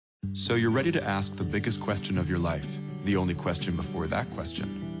So you're ready to ask the biggest question of your life, the only question before that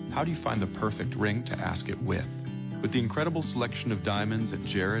question. How do you find the perfect ring to ask it with? With the incredible selection of diamonds at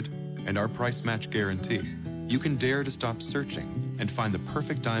Jared and our price match guarantee, you can dare to stop searching and find the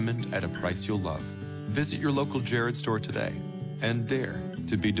perfect diamond at a price you'll love. Visit your local Jared store today and dare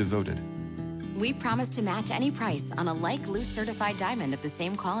to be devoted. We promise to match any price on a like loose certified diamond of the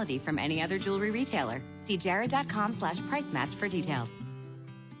same quality from any other jewelry retailer. See jared.com/price match for details.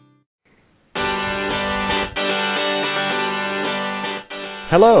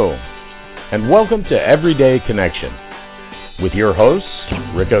 Hello, and welcome to Everyday Connection with your hosts,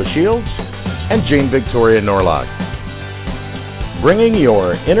 Rico Shields and Jean Victoria Norlock, bringing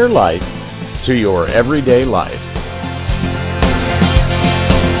your inner life to your everyday life.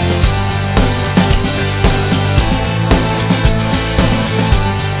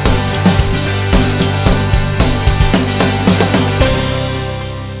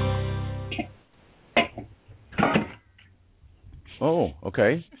 Oh,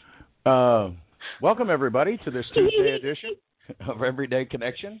 okay. Welcome, everybody, to this Tuesday edition of Everyday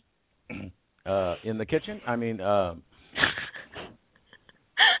Connection in the kitchen. I'm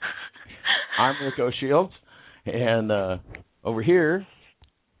Rico Shields, and over here,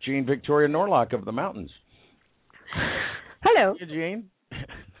 Jean Victoria Norlock of the Mountains. Hello. Hey, Jean.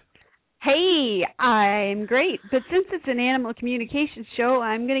 Hey, I'm great. But since it's an animal communications show,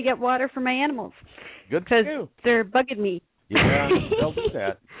 I'm going to get water for my animals. Good for you. Because they're bugging me. Yeah, they'll do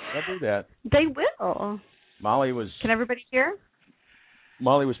that. They'll do that. They will. Can everybody hear?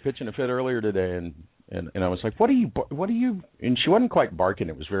 Molly was pitching a fit earlier today, and I was like, what are you? And she wasn't quite barking.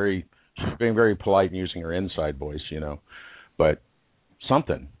 She was being very polite and using her inside voice, but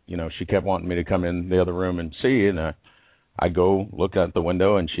something, she kept wanting me to come in the other room and see, and I'd go look out the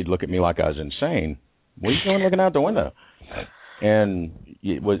window, and she'd look at me like I was insane. What are you doing looking out the window? And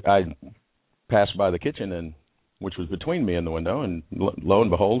I passed by the kitchen, which was between me and the window, and lo and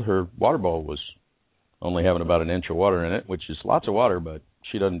behold, her water bowl was only having about an inch of water in it, which is lots of water, but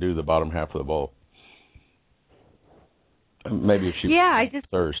she doesn't do the bottom half of the bowl. Maybe if she I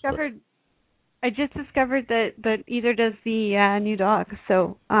just discovered that either does the new dog.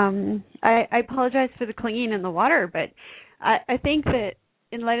 So I apologize for the clinging in the water, but I think that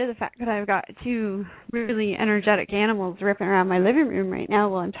in light of the fact that I've got two really energetic animals ripping around my living room right now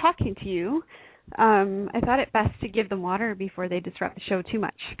while I'm talking to you, I thought it best to give them water before they disrupt the show too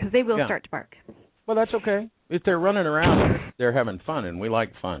much, because they will start to bark. Well, that's okay. If they're running around, they're having fun, and we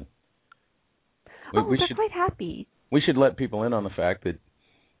like fun. They're quite happy. We should let people in on the fact that,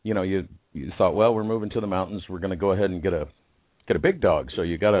 you thought, well, we're moving to the mountains, we're going to go ahead and get a big dog. So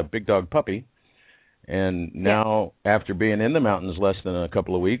you got a big dog puppy, and now after being in the mountains less than a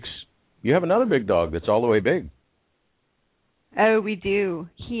couple of weeks, you have another big dog that's all the way big. Oh, we do.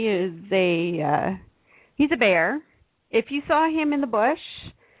 He is he's a bear. If you saw him in the bush,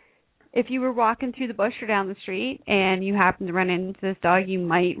 if you were walking through the bush or down the street and you happened to run into this dog, you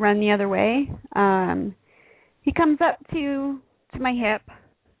might run the other way. He comes up to my hip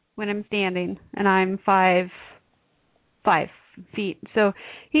when I'm standing, and I'm 5 feet. So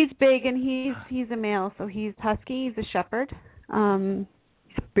he's big, and he's a male, so he's husky. He's a shepherd.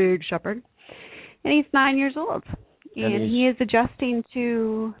 He's a big shepherd, and he's 9 years old. And he is adjusting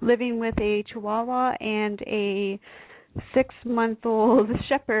to living with a Chihuahua and a 6-month-old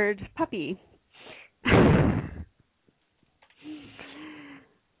shepherd puppy.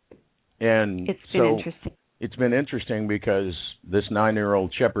 And it's been interesting. It's been interesting because this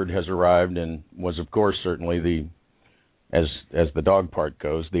 9-year-old shepherd has arrived and was, of course, certainly as the dog part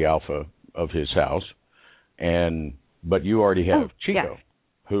goes, the alpha of his house. But you already have Chico,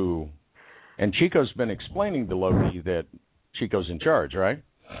 who. And Chico's been explaining to Loki that Chico's in charge, right?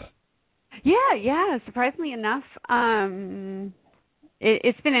 Yeah. Surprisingly enough,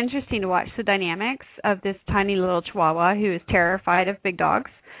 it's been interesting to watch the dynamics of this tiny little Chihuahua who is terrified of big dogs,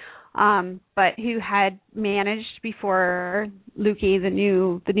 but who had managed before Lukey, the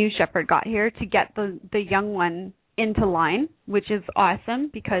new shepherd, got here to get the young one into line, which is awesome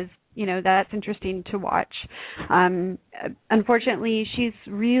because that's interesting to watch. Unfortunately, she's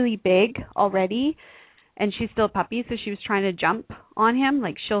really big already, and she's still a puppy, so she was trying to jump on him.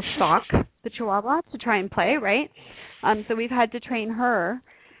 Like, she'll stalk the Chihuahua to try and play, right? So we've had to train her.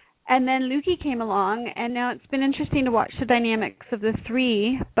 And then Lukey came along, and now it's been interesting to watch the dynamics of the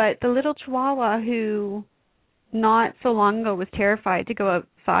three. But the little Chihuahua, who not so long ago was terrified to go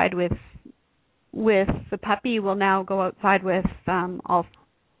outside with the puppy, will now go outside with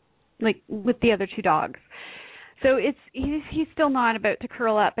with the other two dogs. So he's still not about to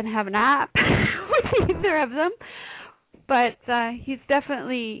curl up and have a nap with either of them. but he's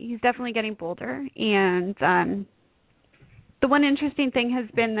definitely getting bolder. And the one interesting thing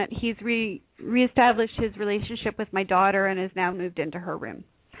has been that he's reestablished his relationship with my daughter and has now moved into her room,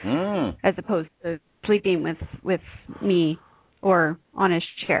 as opposed to sleeping with me or on his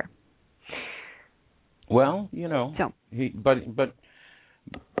chair. Well, so. but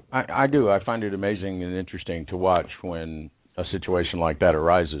I find it amazing and interesting to watch when a situation like that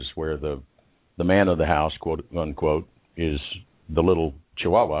arises, where the man of the house, quote unquote, is the little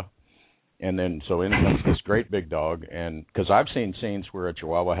Chihuahua, and then so in comes this great big dog. And because I've seen scenes where a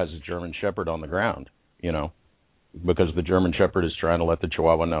Chihuahua has a German Shepherd on the ground, because the German Shepherd is trying to let the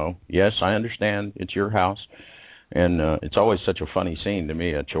Chihuahua know, yes, I understand, it's your house. And it's always such a funny scene to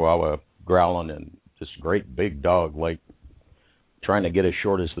me, a Chihuahua growling and this great big dog, like, trying to get as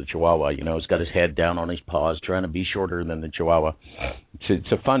short as the Chihuahua. He's got his head down on his paws, trying to be shorter than the Chihuahua.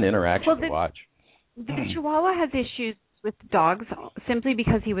 It's a fun interaction to watch. The Chihuahua has issues with dogs simply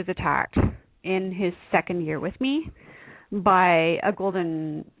because he was attacked in his second year with me by a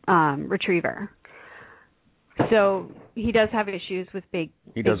golden retriever. So he does have issues with big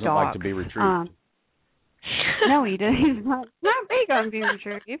dogs. He doesn't like to be retrieved. No, he does. He's not big on being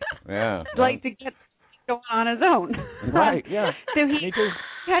retrieved. Yeah. He'd like to get going on his own. Right, yeah. So me too.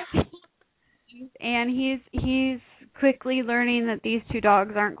 And he's quickly learning that these two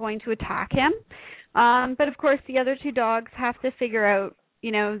dogs aren't going to attack him. But of course the other two dogs have to figure out,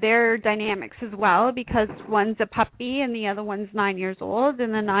 their dynamics as well, because one's a puppy and the other one's 9 years old,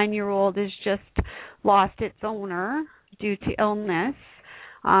 and the 9-year-old has just lost its owner due to illness.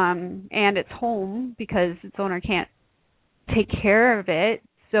 And its home because its owner can't take care of it.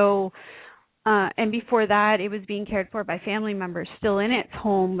 So and before that, it was being cared for by family members still in its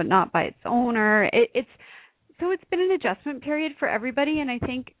home, but not by its owner. It's been an adjustment period for everybody, and I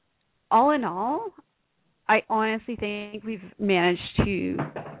think all in all, I honestly think we've managed to,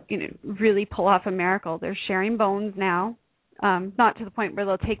 really pull off a miracle. They're sharing bones now, not to the point where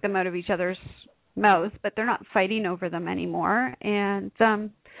they'll take them out of each other's mouths, but they're not fighting over them anymore, and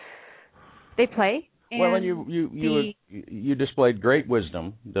they play. Well, and you displayed great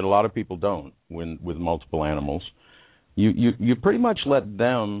wisdom that a lot of people don't with multiple animals. You pretty much let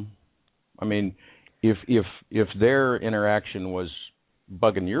them. I mean, if their interaction was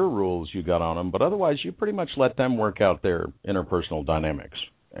bugging your rules, you got on them, but otherwise, you pretty much let them work out their interpersonal dynamics.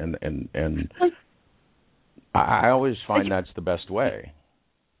 And I always find that's the best way.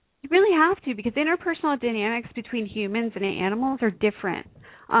 You really have to, because interpersonal dynamics between humans and animals are different.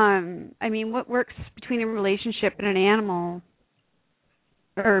 I mean, what works between a relationship and an animal,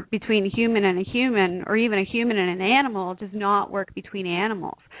 or between a human and a human, or even a human and an animal, does not work between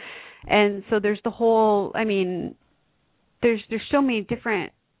animals. And so there's the whole, there's so many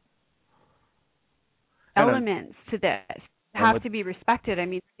different elements to this have to be respected.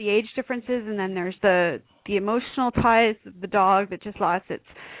 The age differences, and then there's the emotional ties of the dog that just lost its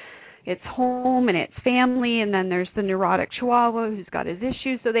home and its family, and then there's the neurotic Chihuahua who's got his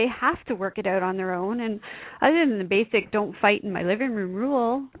issues, so they have to work it out on their own. And other than the basic don't fight in my living room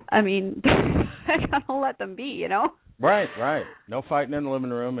rule, I gotta let them be, Right. No fighting in the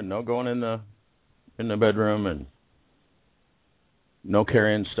living room, and no going in the bedroom, and no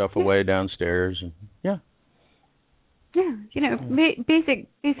carrying stuff away downstairs, and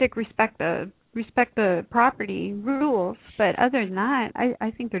basic respect the property rules, but other than that,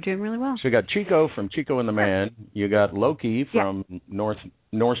 I think they're doing really well. So you got Chico from Chico and the Man. You got Loki from Norse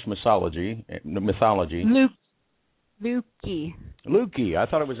mythology. Lukey. I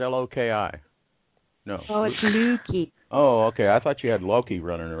thought it was Loki. No. Oh, it's Lukey. Oh, okay. I thought you had Loki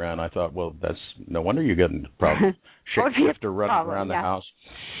running around. I thought, well, that's no wonder you're getting probably shapeshifter running around the house.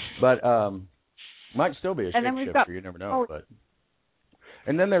 But might still be a shapeshifter. You never know. But.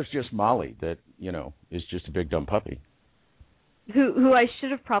 And then there's just Molly that, is just a big dumb puppy. Who I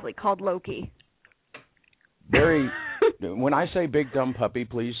should have probably called Loki. When I say big dumb puppy,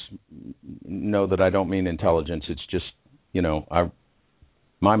 please know that I don't mean intelligence. It's just,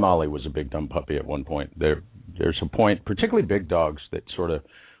 my Molly was a big dumb puppy at one point. There's a point, particularly big dogs, that sort of,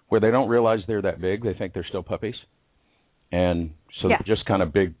 where they don't realize they're that big, they think they're still puppies. And so they're just kind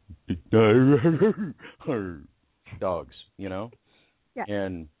of big dogs, Yeah.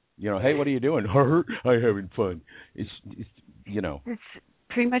 And, hey, what are you doing? I'm having fun. It's It's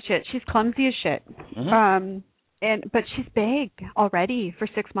pretty much it. She's clumsy as shit. Mm-hmm. But she's big already for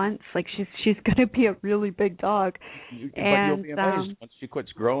 6 months. Like, she's going to be a really big dog. But you'll be amazed. Once she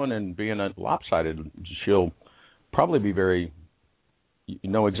quits growing and being lopsided, she'll probably be very,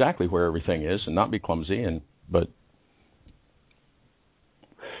 know exactly where everything is and not be clumsy.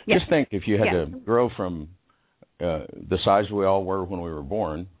 Just think if you had to grow from the size we all were when we were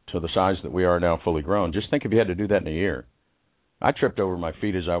born to the size that we are now fully grown. Just think if you had to do that in a year. I tripped over my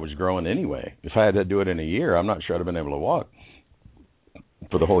feet as I was growing anyway. If I had to do it in a year, I'm not sure I'd have been able to walk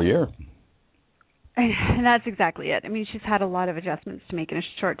for the whole year. And that's exactly it. I mean, she's had a lot of adjustments to make in a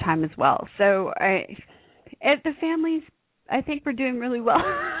short time as well. So the families, I think we're doing really well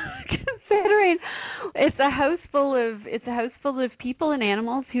considering it's a house full of people and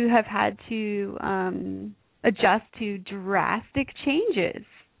animals who have had to adjust to drastic changes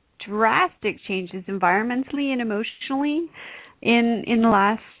environmentally and emotionally in the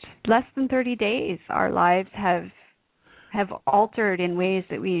last less than 30 days. Our lives have altered in ways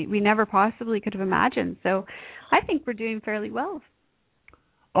that we never possibly could have imagined. So I think we're doing fairly well.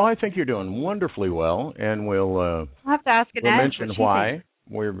 Oh, I think you're doing wonderfully well, and we'll have to ask Annette. We'll mention why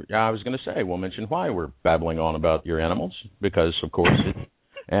I was going to say we'll mention why we're babbling on about your animals, because of course it's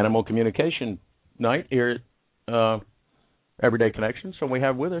Animal Communication Night here at Everyday Connection. So we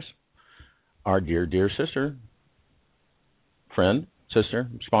have with us our dear sister, friend, sister,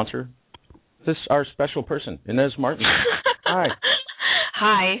 sponsor. This is our special person, Inez Martin. Hi.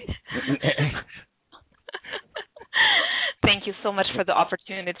 Hi. Thank you so much for the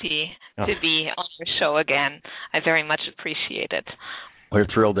opportunity to be on your show again. I very much appreciate it. We're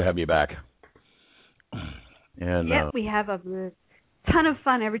thrilled to have you back. And we have a ton of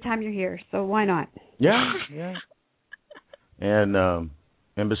fun every time you're here, so why not? Yeah. And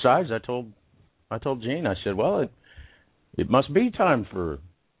besides, I told Jean, I said, well, it must be time for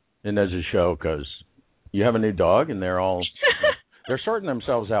Inez's show, because you have a new dog, and they're sorting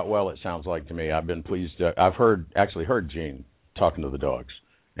themselves out well, it sounds like to me. I've been pleased. I've heard Jean talking to the dogs,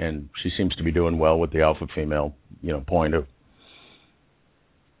 and she seems to be doing well with the alpha female, point of.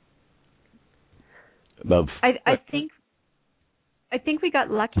 I think we got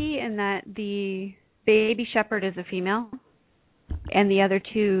lucky in that the baby shepherd is a female, and the other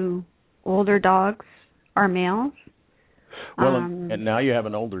two older dogs are males. Well, and now you have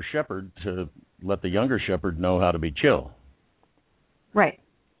an older shepherd to let the younger shepherd know how to be chill. Right.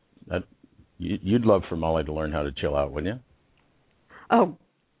 You'd love for Molly to learn how to chill out, wouldn't you? Oh,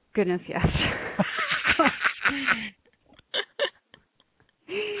 goodness, yes.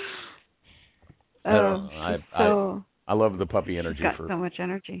 I love the puppy energy. She's got so much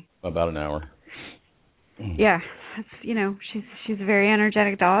energy. About an hour. Yeah, she's a very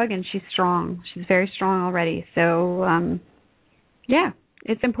energetic dog, and she's strong. She's very strong already. So, yeah,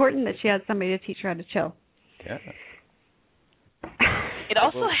 it's important that she has somebody to teach her how to chill. Yeah. It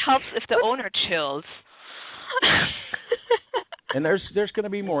also helps if the owner chills. And there's going to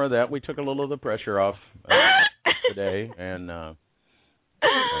be more of that. We took a little of the pressure off today, and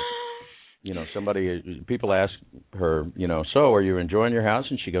people ask her, so are you enjoying your house?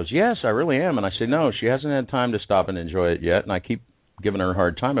 And she goes, yes, I really am. And I say, no, she hasn't had time to stop and enjoy it yet. And I keep giving her a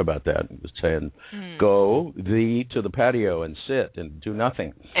hard time about that, saying, go to the patio and sit and do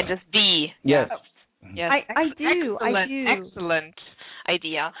nothing. And just be. Yes. Yes. I do. Excellent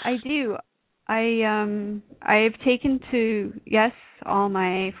idea. I do. I've taken to, yes, all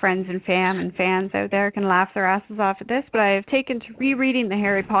my friends and fans out there can laugh their asses off at this, but I have taken to rereading the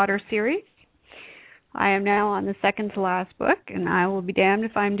Harry Potter series. I am now on the second to last book, and I will be damned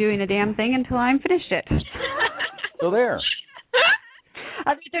if I'm doing a damn thing until I'm finished it. So there.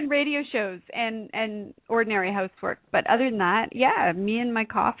 Other than radio shows and ordinary housework. But other than that, yeah, me and my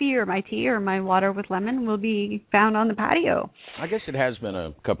coffee or my tea or my water with lemon will be found on the patio. I guess it has been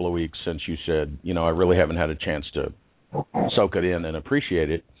a couple of weeks since you said, I really haven't had a chance to soak it in and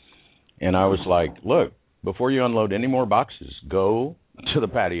appreciate it. And I was like, look, before you unload any more boxes, go to the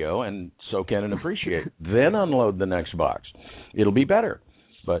patio and soak in and appreciate it. Then unload the next box. It'll be better.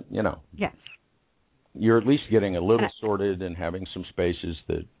 But, Yes. You're at least getting a little sorted and having some spaces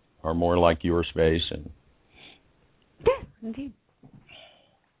that are more like your space. And yeah, indeed.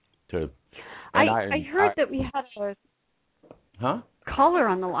 I heard that we had a caller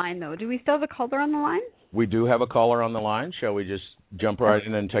on the line, though. Do we still have a caller on the line? We do have a caller on the line. Shall we just jump right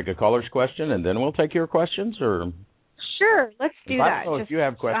in and take a caller's question, and then we'll take your questions? Or sure, let's do that. I don't know if you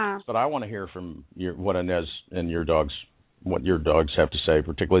have questions, but I want to hear from what Inez and what your dogs have to say,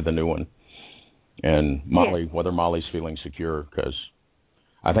 particularly the new one. And Molly, whether Molly's feeling secure, because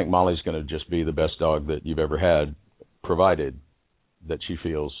I think Molly's going to just be the best dog that you've ever had, provided that she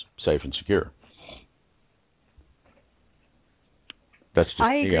feels safe and secure. That's just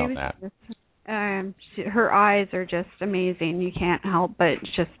me on that. Her eyes are just amazing. You can't help but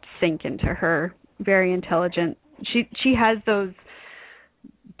just sink into her. Very intelligent. She has those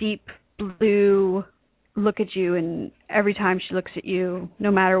deep blue look at you, and every time she looks at you,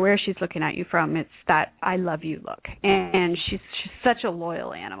 no matter where she's looking at you from, it's that I love you look. And she's such a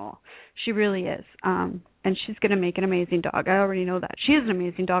loyal animal. She really is. And she's going to make an amazing dog. I already know that. She is an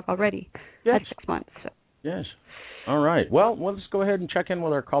amazing dog already at 6 months. So. Yes. All right. Well, let's go ahead and check in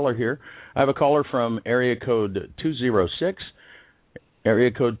with our caller here. I have a caller from area code 206.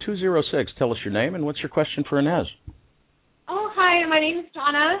 Area code 206. Tell us your name and what's your question for Inez. Oh, hi. My name is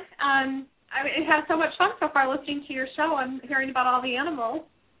Donna. I have so much fun so far listening to your show. I'm hearing about all the animals.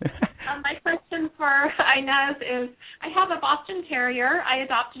 My question for Inez is, I have a Boston Terrier. I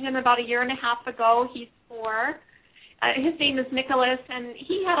adopted him about 1.5 years ago. He's 4. His name is Nicholas, and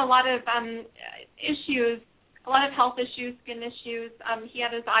he had a lot of issues, a lot of health issues, skin issues. He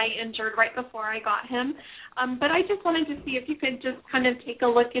had his eye injured right before I got him. But I just wanted to see if you could just kind of take a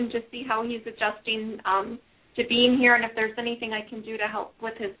look and just see how he's adjusting to being here, and if there's anything I can do to help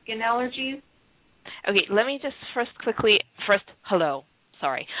with his skin allergies. Okay, let me just hello.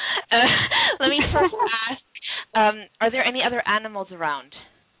 Sorry. Let me first ask, are there any other animals around?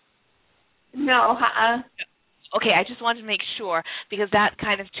 No. Okay, I just wanted to make sure, because that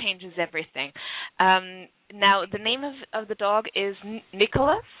kind of changes everything. Now, the name of the dog is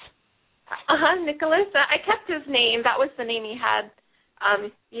Nicholas? Nicholas. I kept his name. That was the name he had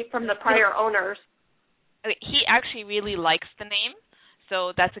from the prior owners. He actually really likes the name,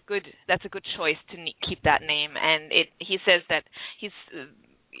 so that's a good choice to keep that name. And he says that he's,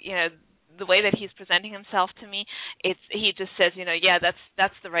 the way that he's presenting himself to me, he just says, yeah,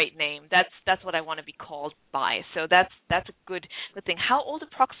 that's the right name. That's what I want to be called by. So that's a good thing. How old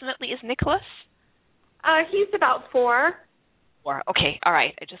approximately is Nicholas? He's about 4. 4. Okay, all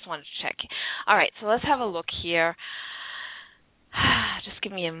right. I just wanted to check. All right, so let's have a look here. Just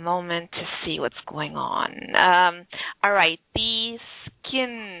give me a moment to see what's going on. All right, the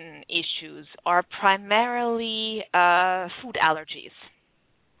skin issues are primarily food allergies.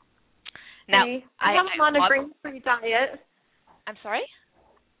 Now, I have him on a grain-free diet. I'm sorry?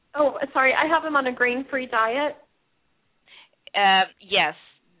 Oh, sorry. I have him on a grain-free diet. Yes,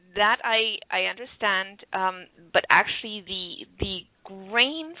 that I understand. But actually, the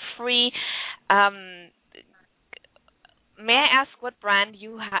grain-free. May I ask what brand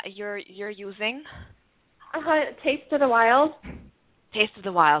you're using? Taste of the Wild. Taste of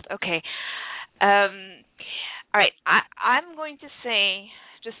the Wild. Okay. All right. I'm going to say,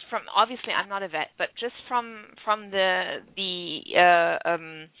 just from, obviously I'm not a vet, but just from the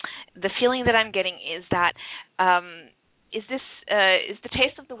feeling that I'm getting is that is the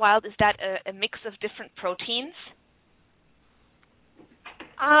Taste of the Wild, is that a mix of different proteins?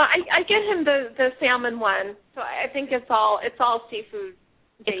 I get him the salmon one, so I think it's all seafood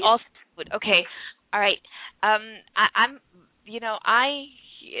based. It's all seafood. Okay, all right.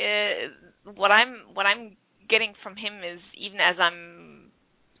 What I'm getting from him is, even as I'm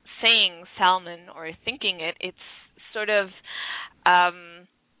saying salmon or thinking it's sort of.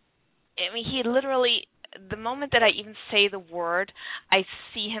 He literally, the moment that I even say the word, I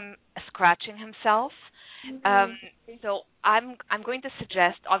see him scratching himself. So I'm going to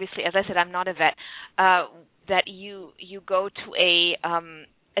suggest, obviously, as I said, I'm not a vet, that you go to a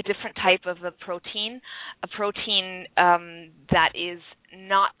different type of a protein that is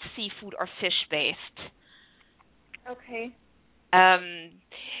not seafood or fish based. Okay.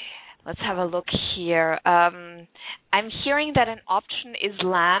 Let's have a look here. I'm hearing that an option is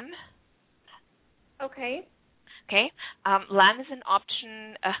lamb. Okay. Okay. Lamb is an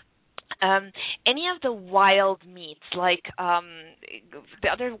option. Any of the wild meats, like the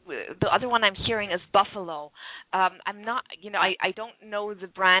other one I'm hearing is buffalo. I'm not, I don't know the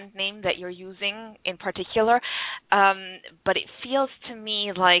brand name that you're using in particular, but it feels to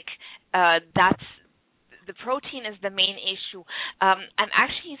me like that's the protein is the main issue. I'm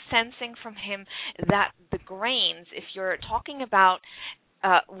actually sensing from him that the grains, if you're talking about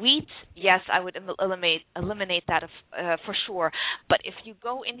wheat, yes, I would eliminate that for sure. But if you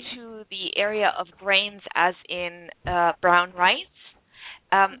go into the area of grains, as in brown rice,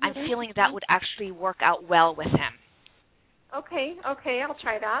 I'm feeling that would actually work out well with him. Okay, I'll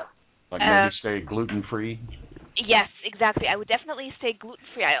try that. Like maybe stay gluten-free? Yes, exactly. I would definitely stay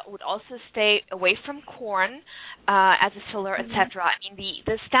gluten-free. I would also stay away from corn as a filler, etc. I mean,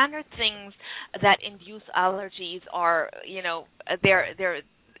 the standard things that induce allergies are, they're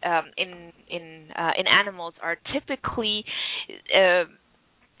in animals are typically, the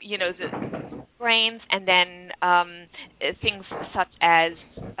grains, and then things such as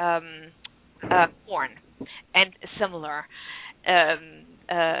corn and similar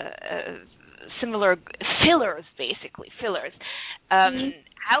fillers, basically fillers.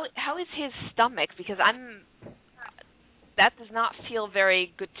 how is his stomach? Because that does not feel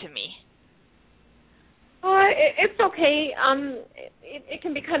very good to me. It's okay. It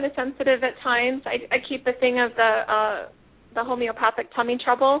can be kind of sensitive at times. I keep a thing of the homeopathic tummy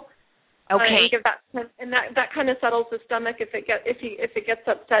trouble. Okay. And that kind of settles the stomach if it gets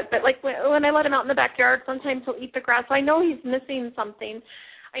upset. But like when I let him out in the backyard, sometimes he'll eat the grass. I know he's missing something.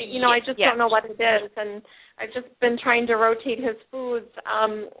 I just don't know what it is, and I've just been trying to rotate his foods.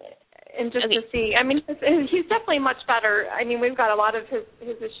 And just to see, I mean, he's definitely much better. I mean, we've got a lot of his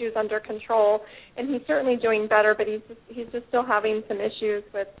issues under control, and he's certainly doing better. But he's just still having some issues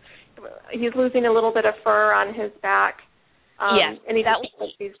with. He's losing a little bit of fur on his back. Yes, and he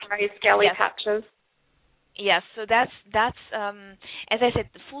has these dry, scaly patches. Yes, so that's as I said,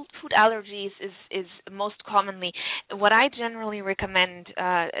 the food allergies is most commonly what I generally recommend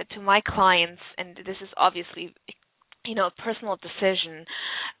to my clients, and this is obviously a personal decision,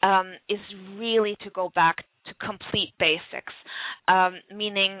 is really to go back to complete basics,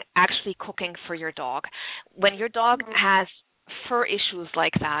 meaning actually cooking for your dog. When your dog has fur issues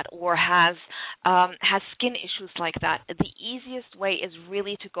like that or has skin issues like that, the easiest way is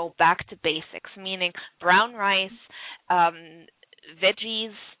really to go back to basics, meaning brown rice,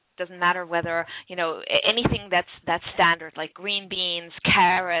 veggies, doesn't matter whether, anything that's standard, like green beans,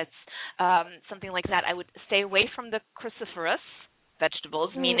 carrots, something like that. I would stay away from the cruciferous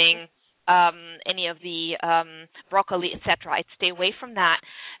vegetables, meaning any of the broccoli, etc. I'd stay away from that.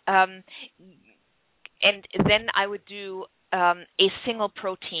 And then I would do a single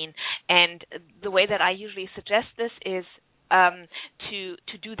protein. And the way that I usually suggest this is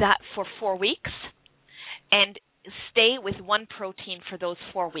to do that for 4 weeks and stay with one protein for those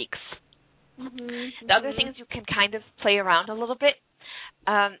 4 weeks. Mm-hmm. The other things you can kind of play around a little bit,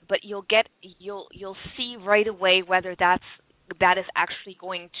 but you'll see right away whether that is actually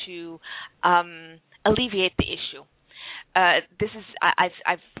going to alleviate the issue. This is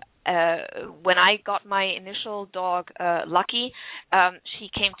I've when I got my initial dog, Lucky, she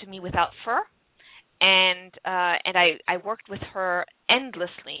came to me without fur, and I worked with her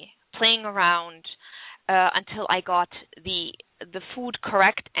endlessly, playing around until I got the food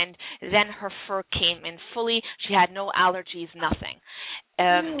correct, and then her fur came in fully. She had no allergies, nothing.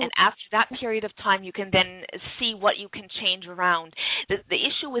 And after that period of time, you can then see what you can change around. The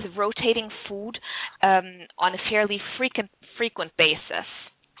issue with rotating food on a fairly frequent basis,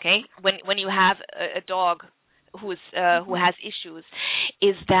 okay, when you have a dog who has issues,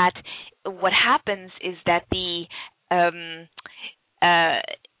 is that what happens is that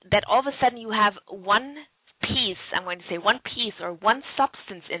that all of a sudden you have one piece or one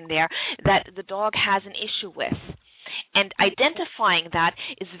substance in there that the dog has an issue with. And identifying that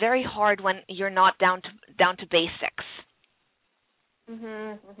is very hard when you're not down to basics.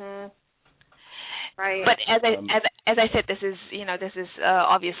 Right. But as I said, this is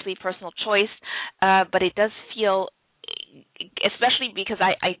obviously personal choice, but it does feel, especially because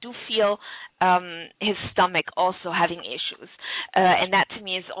I do feel his stomach also having issues, and that to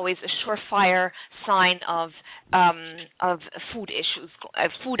me is always a surefire sign of food issues,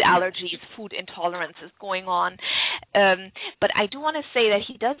 food allergies, food intolerances going on. But I do want to say that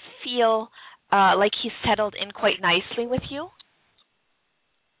he does feel like he's settled in quite nicely with you.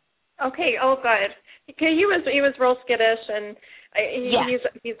 Okay. Oh, good. Because he was real skittish, and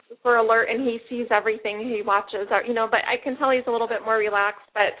he's super alert, and he sees everything. He watches, But I can tell he's a little bit more relaxed.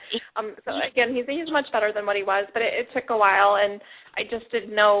 But so again, he's much better than what he was. But it took a while, and I just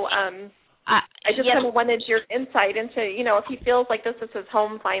didn't know. I just kind of wanted your insight into, if he feels like this is his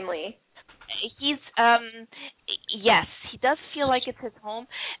home finally. He's yes, he does feel like it's his home.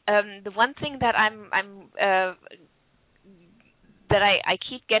 The one thing that that I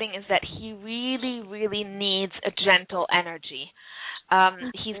keep getting is that he really, really needs a gentle energy.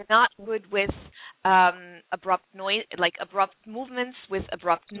 He's not good with abrupt noise, like abrupt movements, with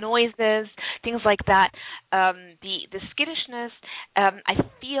abrupt noises, things like that. The skittishness, I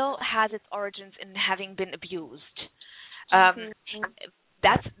feel, has its origins in having been abused.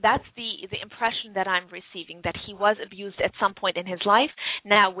 That's the impression that I'm receiving, that he was abused at some point in his life.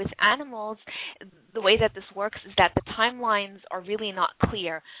 Now, with animals, the way that this works is that the timelines are really not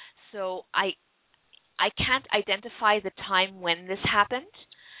clear. So I can't identify the time when this happened,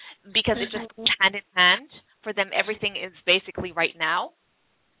 because it just goes hand in hand. For them, everything is basically right now.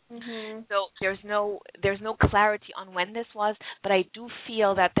 So there's no clarity on when this was, but I do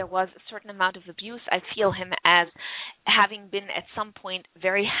feel that there was a certain amount of abuse. I feel him as having been at some point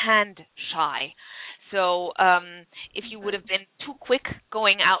very hand shy. So if you would have been too quick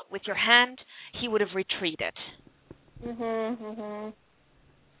going out with your hand, he would have retreated.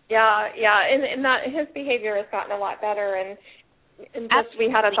 Yeah, and that his behavior has gotten a lot better, and just we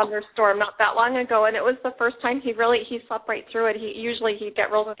had a thunderstorm not that long ago, and it was the first time he slept right through it. He'd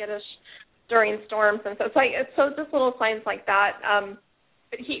get real skittish during storms, and so it's just little signs like that.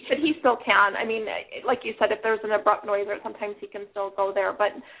 But he still can. I mean, like you said, if there's an abrupt noise, or sometimes he can still go there,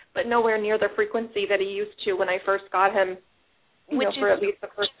 but nowhere near the frequency that he used to when I first got him. For at least the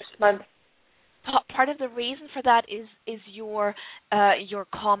first 6 months. Part of the reason for that is your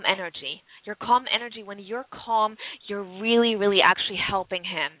calm energy. Your calm energy. When you're calm, you're really, really actually helping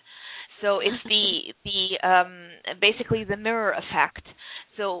him. So it's basically the mirror effect.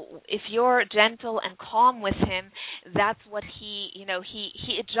 So if you're gentle and calm with him, that's what he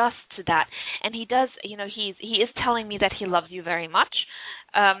adjusts to that, and he does. He is telling me that he loves you very much.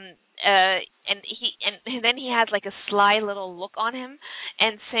 And then he has like a sly little look on him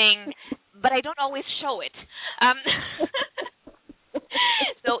and saying, but I don't always show it.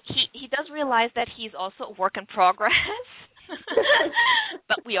 So he does realize that he's also a work in progress.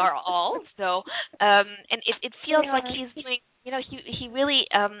 But we are all so, and it feels like he's doing. He really.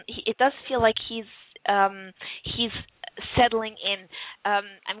 It does feel like he's settling in.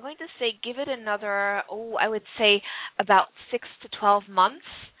 I'm going to say give it another. I would say about 6 to 12 months.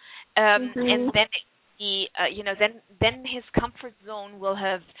 And then then his comfort zone will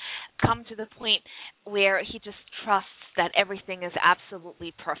have come to the point where he just trusts that everything is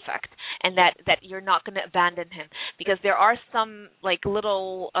absolutely perfect, and that you're not going to abandon him, because there are some like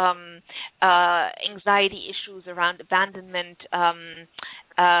little anxiety issues around abandonment,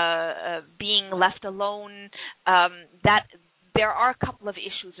 being left alone. That there are a couple of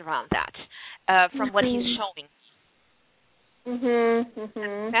issues around that from what he's showing.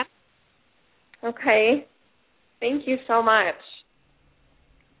 Okay. Thank you so much.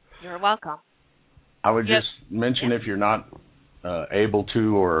 You're welcome. I would just mention, if you're not able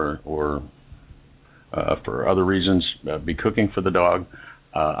to, or for other reasons, be cooking for the dog.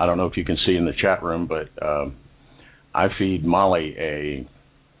 I don't know if you can see in the chat room, but I feed Molly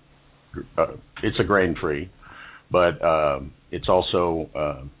it's a grain-free, but it's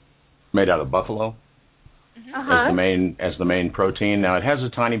also made out of buffalo. As the main protein. Now, it has a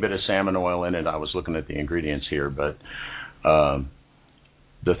tiny bit of salmon oil in it. I was looking at the ingredients here, but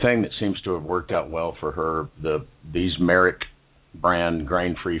the thing that seems to have worked out well for her, these Merrick brand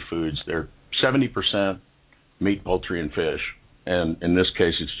grain-free foods, they're 70% meat, poultry, and fish. And in this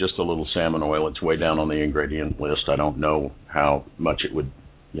case, it's just a little salmon oil. It's way down on the ingredient list. I don't know how much it would,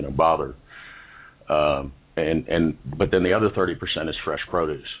 bother. But then the other 30% is fresh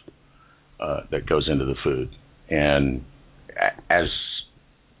produce that goes into the food. And as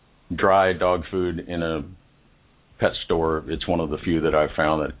dry dog food in a pet store, it's one of the few that I've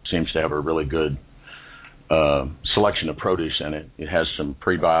found that seems to have a really good selection of produce in it. It has some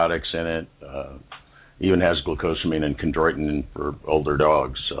prebiotics in it, even has glucosamine and chondroitin for older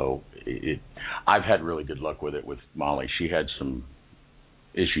dogs. So I've had really good luck with it with Molly. She had some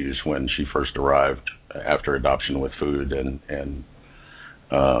issues when she first arrived after adoption with food, and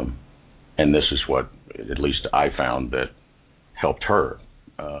this is what at least I found that helped her.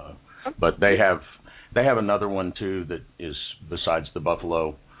 But they have another one too that is besides the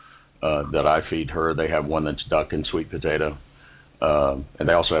buffalo that I feed her. They have one that's duck and sweet potato, and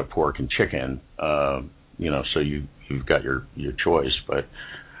they also have pork and chicken. So you've got your choice. But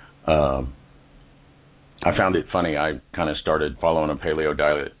I found it funny. I kind of started following a paleo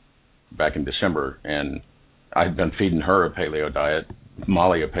diet back in December, and I'd been feeding her a paleo diet,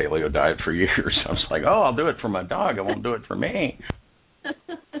 Molly a paleo diet for years. I was like, I'll do it for my dog. I won't do it for me.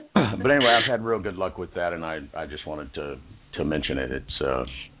 But anyway, I've had real good luck with that, and I just wanted to mention it. It's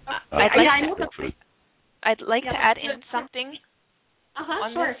I'd like to add in something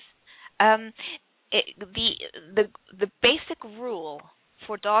on this. The basic rule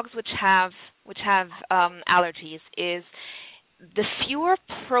for dogs which have allergies is the fewer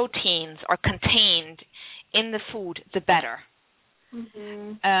proteins are contained in the food, the better.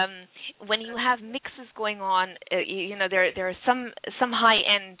 When you have mixes going on, there are some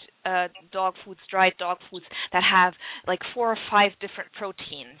high-end dog foods, dried dog foods that have like 4 or 5 different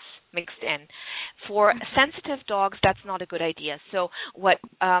proteins mixed in. For sensitive dogs, that's not a good idea. So what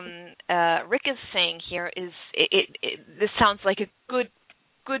Rick is saying here is, this sounds like a good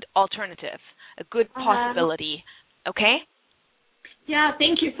alternative, a good possibility. Okay. Yeah,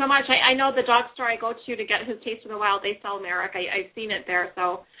 thank you so much. I know the dog store I go to get his Taste of the Wild, they sell Merrick. I've seen it there,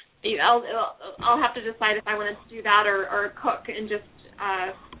 so I'll have to decide if I want to do that or cook and just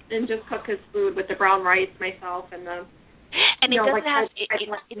cook his food with the brown rice myself and the. And it doesn't have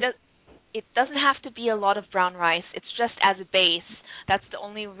it doesn't have to be a lot of brown rice. It's just as a base. That's the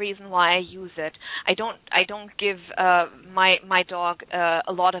only reason why I use it. I don't give my dog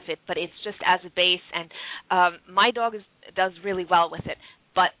a lot of it, but it's just as a base, and my dog does really well with it.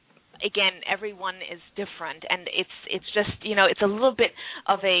 But again, everyone is different, and it's just, it's a little bit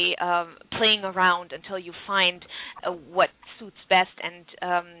of a playing around until you find what suits best. And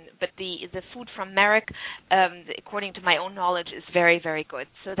but the food from Merrick, according to my own knowledge, is very, very good.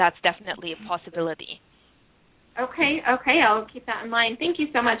 So that's definitely a possibility. Okay, I'll keep that in mind. Thank you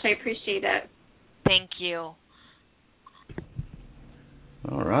so much. I appreciate it. Thank you.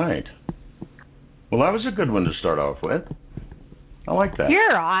 All right. Well, that was a good one to start off with. I like that.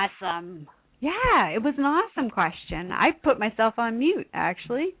 You're awesome. Yeah, it was an awesome question. I put myself on mute,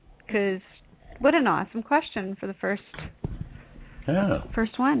 actually, because what an awesome question for the first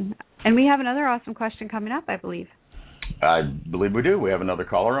one. And we have another awesome question coming up, I believe. I believe we do. We have another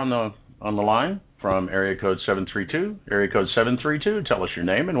caller on the line from area code 732. Area code 732, tell us your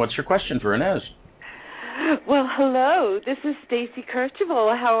name and what's your question for Inez. Well, hello. This is Stacy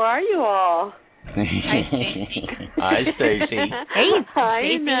Kercheval. How are you all? Hi, Stacy. Hi, Stacy. Hey, Hi,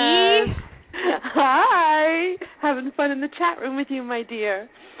 Stacy. Inez. Hi. Having fun in the chat room with you, my dear.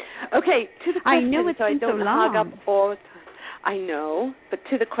 Okay, to the question. I know it's so been I don't so hog long. up all the time. I know, but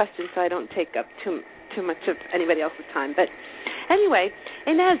to the question so I don't take up too much of anybody else's time. But anyway,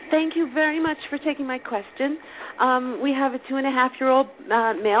 Inez, thank you very much for taking my question. We have a 2.5-year-old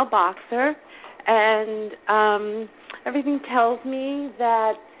male boxer, and everything tells me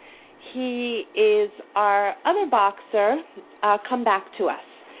that he is our other boxer come back to us.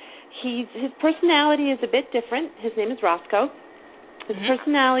 His personality is a bit different. His name is Roscoe. His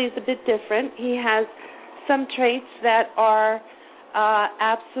personality is a bit different. He has some traits that are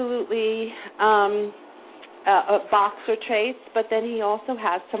absolutely boxer traits, but then he also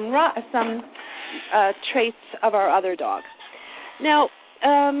has some traits of our other dog. Now,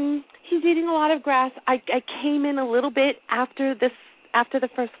 he's eating a lot of grass. I came in a little bit after the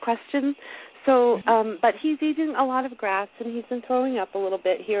first question, so but he's eating a lot of grass, and he's been throwing up a little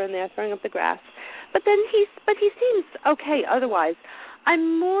bit here and there, throwing up the grass. But he seems okay otherwise.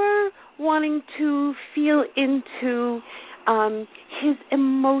 I'm more wanting to feel into his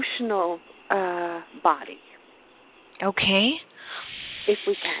emotional body. Okay. If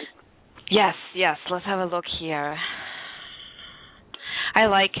we can. Yes. Let's have a look here. I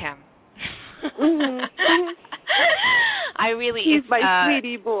like him. I really. He's my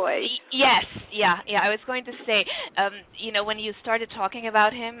sweetie boy. Yes, yeah. I was going to say, when you started talking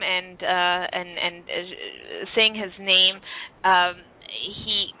about him and saying his name,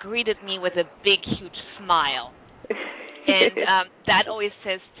 he greeted me with a big, huge smile, and that always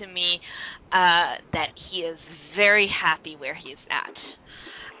says to me that he is very happy where he's at.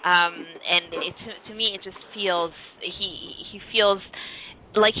 And to me, it just feels he feels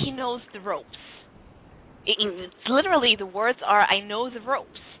like he knows the ropes. It's literally, the words are, "I know the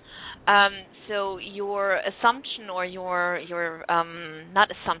ropes." So your assumption, or your not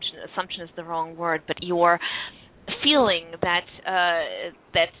assumption is the wrong word, but your feeling that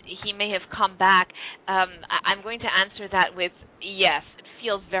he may have come back, I'm going to answer that with yes. It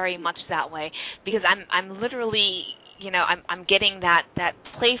feels very much that way, because I'm literally, I'm getting that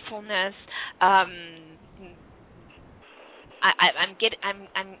playfulness.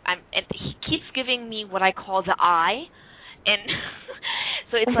 And he keeps giving me what I call the eye, and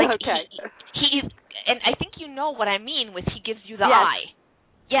so it's like okay. he and I think you know what I mean with he gives you the eye.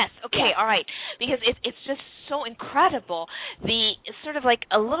 Yes. Okay. Yes. All right. Because it's just so incredible. The sort of like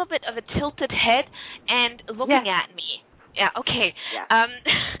a little bit of a tilted head and looking at me. Yeah. Okay. Yeah.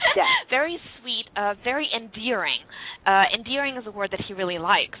 Very sweet. Very endearing. Endearing is a word that he really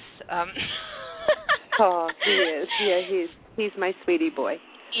likes. Oh, he is. Yeah, he's my sweetie boy.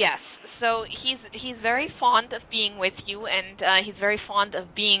 Yes. So he's very fond of being with you, and he's very fond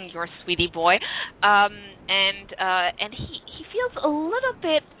of being your sweetie boy. And he feels a little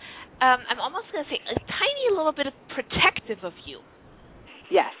bit. I'm almost going to say a tiny little bit protective of you.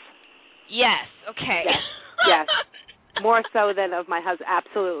 Yes. Yes. Okay. Yes. More so than of my husband.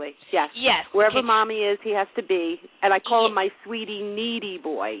 Absolutely. Yes. Yes. Wherever mommy is, he has to be. And I call him my sweetie needy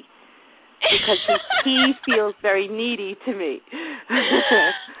boy, because he feels very needy to me.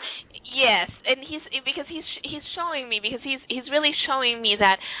 Yes, and he's showing me, because he's really showing me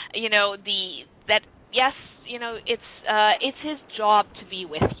that it's his job to be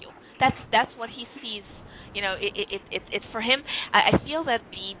with you. That's what he sees. It's for him. I feel that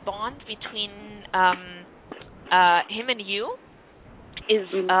the bond between him and you is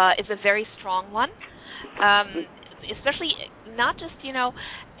a very strong one. Especially not just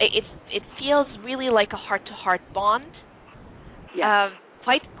it feels really like a heart-to-heart bond. Yes.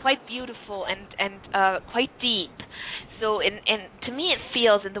 Quite beautiful and quite deep. So, and to me, it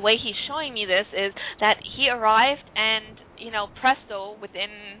feels, and the way he's showing me this is that he arrived, and presto,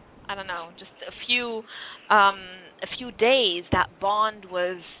 within I don't know, just a few days, that bond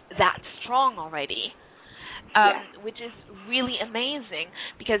was that strong already. Which is really amazing,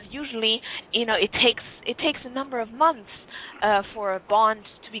 because usually, it takes a number of months for a bond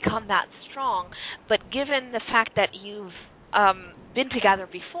to become that strong. But given the fact that you've been together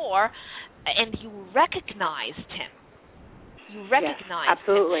before, and you recognized him,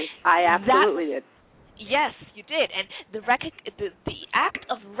 absolutely. I absolutely did. Yes, you did, and the act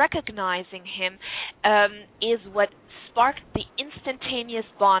of recognizing him is what sparked the instantaneous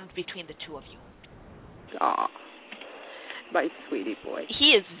bond between the two of you. Aw, my sweetie boy. He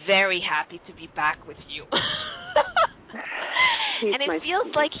is very happy to be back with you. And it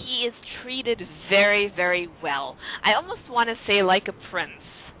feels like he is treated very, very well. I almost want to say like a prince.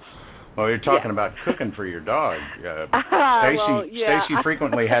 Well, you're talking about cooking for your dog. Stacy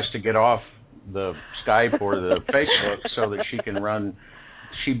frequently has to get off the Skype or the Facebook so that she can run.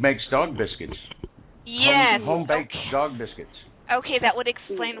 She makes dog biscuits. Yes. Home-baked dog biscuits. Okay, that would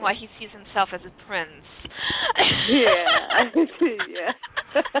explain why he sees himself as a prince. Yeah.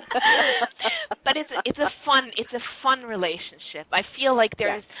 But it's a fun relationship. I feel like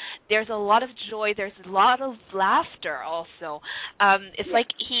there's a lot of joy, there's a lot of laughter also. It's like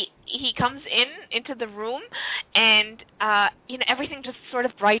he comes into the room, and everything just sort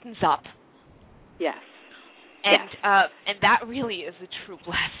of brightens up. Yes. And that really is a true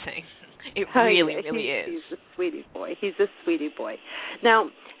blessing. It really is. He's a sweetie boy. Now,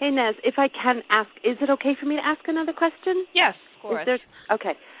 hey, Nez, if I can ask, is it okay for me to ask another question? Yes, of course.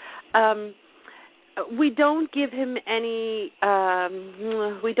 Okay. We don't give him any,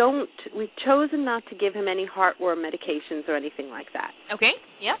 we've chosen not to give him any heartworm medications or anything like that. Okay,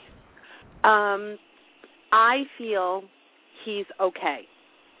 yep. I feel he's okay.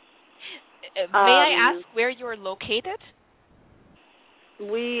 May I ask where you're located?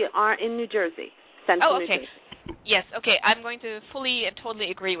 We are in New Jersey, central New Jersey. Yes, okay. I'm going to fully and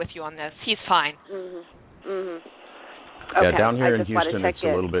totally agree with you on this. He's fine. Okay. Down here in Houston, it's a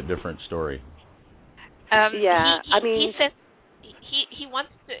little bit different story. He says he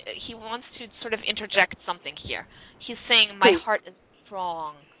wants to sort of interject something here. He's saying my heart is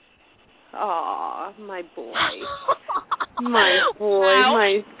strong. Oh, my boy.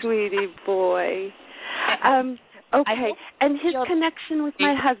 My sweetie boy. Okay, and his connection with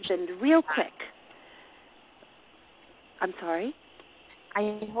my husband, real quick. I'm sorry?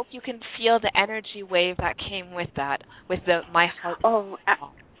 I hope you can feel the energy wave that came with that, with my heart. Oh,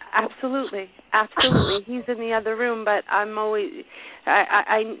 absolutely. He's in the other room, but I'm always,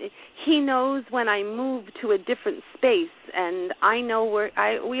 he knows when I move to a different space, and I know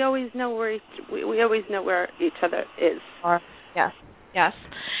we always know where each other is. Yes.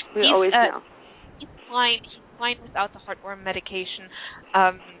 We always know. He's fine without the heartworm medication.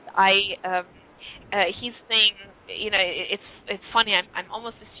 He's saying, it's funny. I'm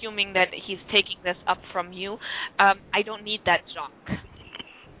almost assuming that he's taking this up from you. I don't need that junk.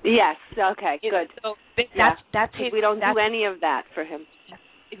 Yes. Okay. Good. So that's his. We don't do any of that for him.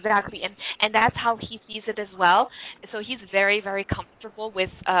 Exactly, and that's how he sees it as well. So he's very, very comfortable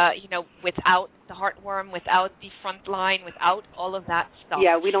with, without the heartworm, without the front line, without all of that stuff.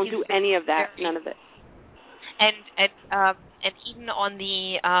 Yeah, we don't do any of that. None of it. And even on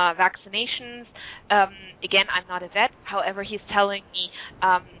the vaccinations, again, I'm not a vet. However, he's telling me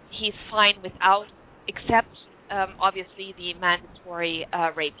he's fine without, except obviously the mandatory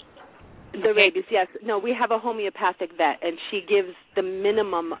rabies. The rabies, yes. No, we have a homeopathic vet, and she gives the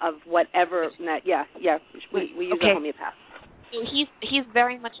minimum of whatever. We use a homeopath. So he's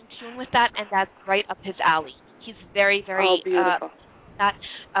very much in tune with that, and that's right up his alley. He's very, very. Oh, beautiful.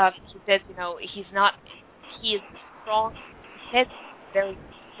 He says, he is strong. He says very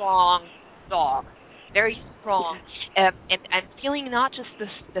strong dog, very strong, and I'm feeling not just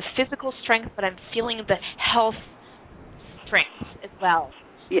the physical strength, but I'm feeling the health strength as well.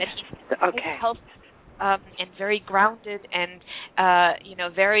 Yes. Okay. Health, and very grounded, and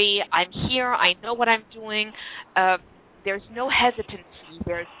very. I'm here. I know what I'm doing. There's no hesitancy.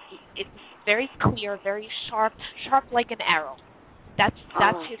 It's very clear, very sharp like an arrow. That's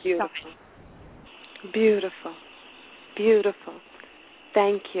his beautiful. style. Beautiful.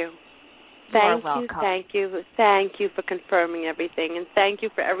 Thank you. Thank you for confirming everything, and thank you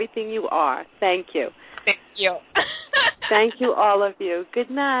for everything you are. Thank you. Thank you. Thank you, all of you. Good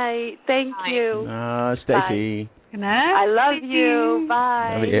night. Thank you. Stacy. Good night. I love you.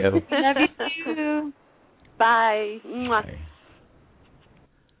 Bye. Love you. Love you too. Bye. Mwah.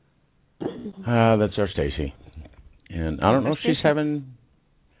 That's our Stacy. And I don't know if she's having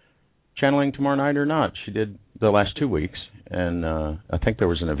channeling tomorrow night or not. She did the last 2 weeks, and I think there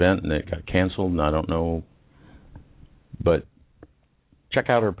was an event and it got canceled, and I don't know. But check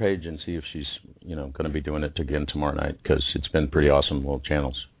out her page and see if she's going to be doing it again tomorrow night, because it's been pretty awesome little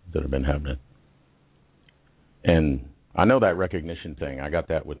channels that have been happening. And I know that recognition thing. I got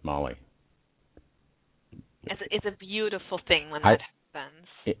that with Molly. It's a beautiful thing when that happens.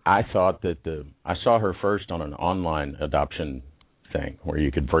 I thought that I saw her first on an online adoption thing where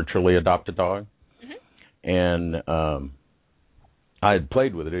you could virtually adopt a dog. Mm-hmm. And I had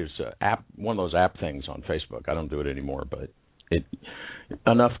played with it. It was an app, one of those app things on Facebook. I don't do it anymore, but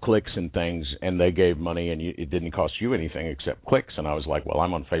enough clicks and things, and they gave money, and it didn't cost you anything except clicks. And I was like, well,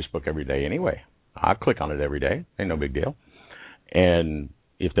 I'm on Facebook every day anyway. I'll click on it every day. Ain't no big deal. And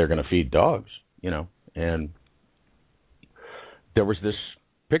if they're going to feed dogs, and there was this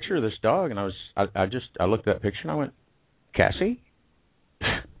picture of this dog, and I looked at that picture and I went, Cassie?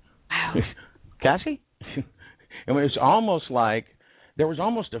 Wow. Cassie? And it was almost like, there was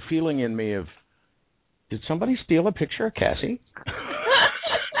almost a feeling in me of, did somebody steal a picture of Cassie?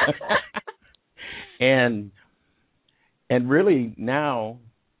 and really now,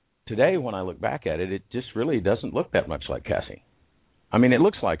 today when I look back at it, it just really doesn't look that much like Cassie. I mean, it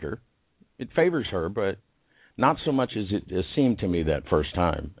looks like her. It favors her, but not so much as it seemed to me that first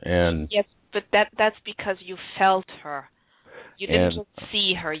time. And yes, but that's because you felt her. You didn't just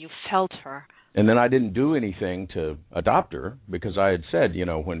see her, you felt her. And then I didn't do anything to adopt her because I had said,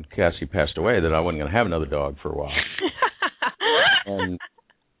 when Cassie passed away, that I wasn't going to have another dog for a while. And,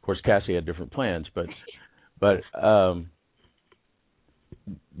 of course, Cassie had different plans. But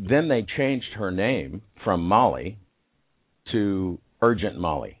then they changed her name from Molly to Urgent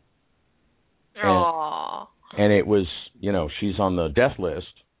Molly. Aww. And it was, she's on the death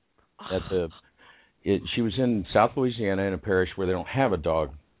list. She was in South Louisiana in a parish where they don't have a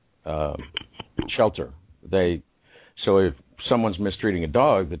dog shelter. So if someone's mistreating a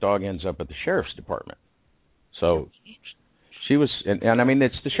dog, the dog ends up at the sheriff's department. So she was, and I mean,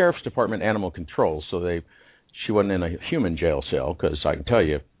 it's the sheriff's department animal control. So she wasn't in a human jail cell, because I can tell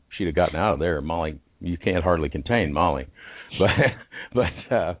you, if she'd have gotten out of there, Molly, you can't hardly contain Molly.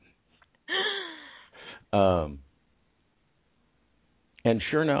 And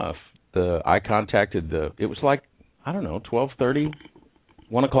sure enough, I contacted it was like, I don't know, 12:30,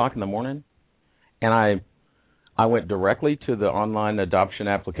 1 o'clock in the morning, and I went directly to the online adoption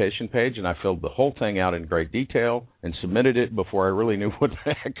application page, and I filled the whole thing out in great detail and submitted it before I really knew what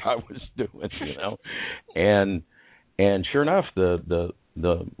the heck I was doing, And sure enough, the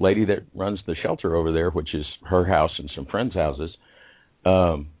lady that runs the shelter over there, which is her house and some friends' houses,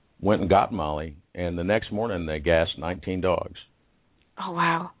 went and got Molly, and the next morning they gassed 19 dogs. Oh,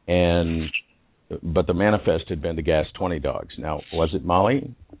 wow. But the manifest had been to gas 20 dogs. Now, was it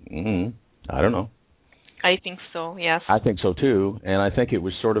Molly? I don't know. I think so, yes. I think so, too. And I think it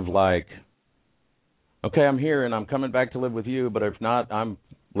was sort of like, okay, I'm here, and I'm coming back to live with you, but if not, I'm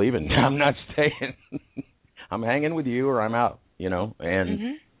leaving. I'm not staying. I'm hanging with you, or I'm out,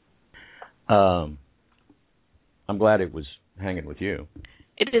 And I'm glad it was hanging with you.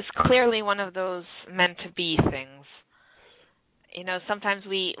 It is clearly one of those meant-to-be things. Sometimes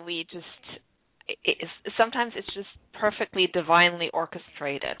we just... sometimes it's just perfectly divinely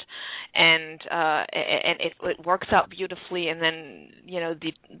orchestrated, and it works out beautifully, and then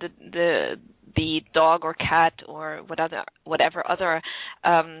the dog or cat or whatever other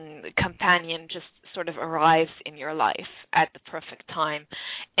companion just sort of arrives in your life at the perfect time.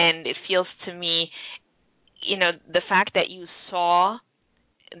 And it feels to me, the fact that you saw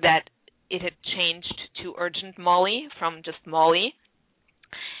that it had changed to Urgent Molly from just Molly,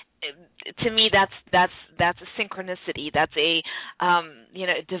 to me, that's a synchronicity. That's a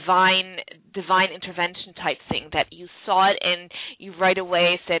divine intervention type thing, that you saw it and you right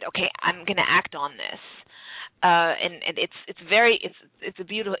away said, okay, I'm going to act on this. And it's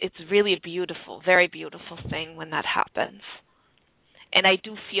really a beautiful, very beautiful thing when that happens. And I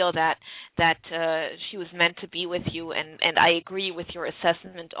do feel that she was meant to be with you, and I agree with your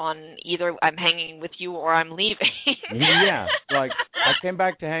assessment on either I'm hanging with you or I'm leaving. Yeah, like I came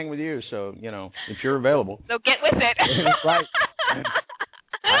back to hang with you, so if you're available. So get with it. Right.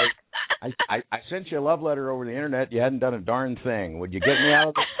 I sent you a love letter over the internet. You hadn't done a darn thing. Would you get me out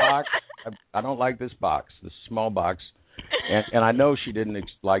of this box? I don't like this box, this small box. And I know she didn't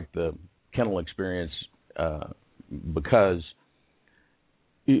like the kennel experience because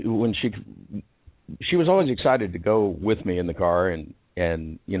when she was always excited to go with me in the car, and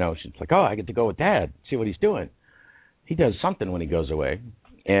you know, she's like, oh, I get to go with Dad, see what he's doing. He does something when he goes away,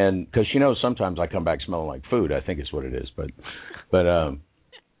 and because she knows sometimes I come back smelling like food, I think is what it is. But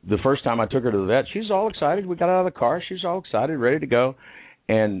the first time I took her to the vet, she was all excited. We got out of the car, she was all excited, ready to go,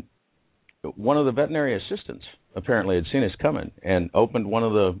 and one of the veterinary assistants apparently had seen us coming and opened one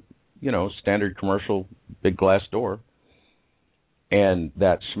of the, you know, standard commercial big glass door, and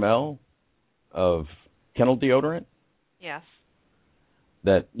that smell of kennel deodorant. Yes.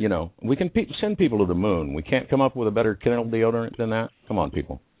 That, you know, we can send people to the moon. We can't come up with a better kennel deodorant than that. Come on,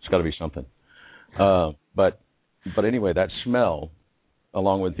 people. It's got to be something. But anyway, that smell,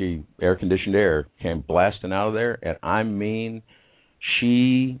 along with the air-conditioned air, came blasting out of there. And I mean,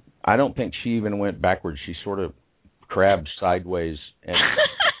 I don't think she even went backwards. She sort of crabbed sideways at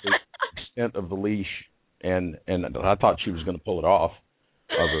the extent of the leash. And I thought she was going to pull it off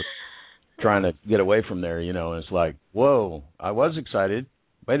of her, trying to get away from there, you know. And it's like, whoa, I was excited.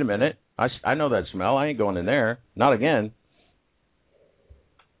 Wait a minute. I know that smell. I ain't going in there. Not again.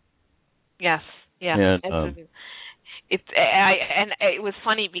 Yes. Yeah. And, it was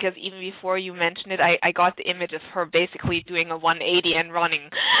funny because even before you mentioned it, I got the image of her basically doing a 180 and running.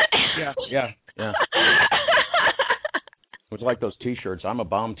 Yeah. It was like those T-shirts. I'm a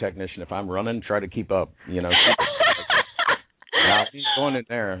bomb technician. If I'm running, try to keep up. You know. Now she's going in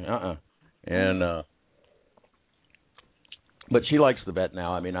there. And but she likes the vet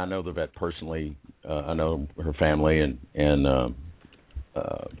now. I mean, I know the vet personally. I know her family, and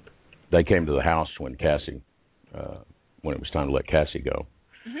they came to the house when Cassie, when it was time to let Cassie go.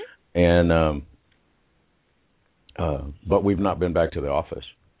 Mm-hmm. And but we've not been back to the office.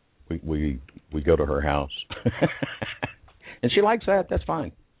 We go to her house, and she likes that. That's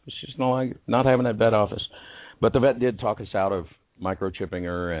fine. She's not having that vet office. But the vet did talk us out of microchipping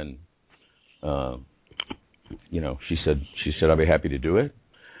her, and you know, she said I'd be happy to do it.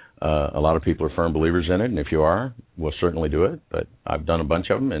 A lot of people are firm believers in it, and if you are, we'll certainly do it. But I've done a bunch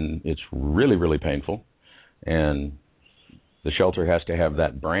of them, and it's really, really painful. And the shelter has to have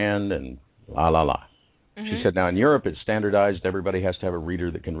that brand, and la la la. Mm-hmm. She said, now in Europe it's standardized. Everybody has to have a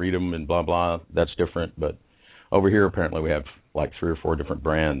reader that can read them, and blah blah. That's different. But over here, apparently, we have like 3 or 4 different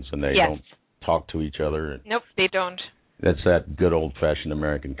brands, and they don't talk to each other. Nope, they don't. That's that good old-fashioned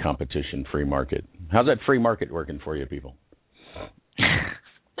American competition, free market. How's that free market working for you people?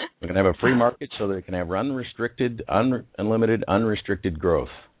 We're going to have a free market so that it can have unlimited, unrestricted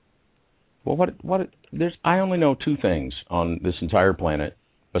growth. Well, I only know 2 things on this entire planet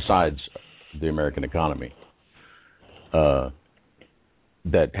besides the American economy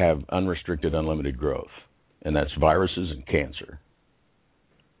that have unrestricted, unlimited growth, and that's viruses and cancer.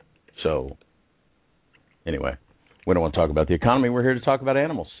 So, anyway. We don't want to talk about the economy. We're here to talk about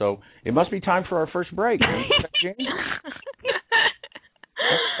animals. So it must be time for our first break.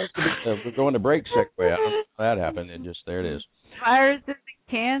 We're going to break segue. I don't know how that happened. And just there it is. Viruses and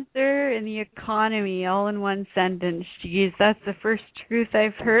cancer and the economy all in one sentence. Jeez, that's the first truth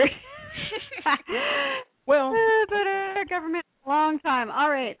I've heard. Well, but our government a long time.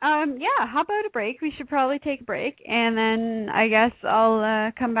 All right. Yeah, how about a break? We should probably take a break, and then I guess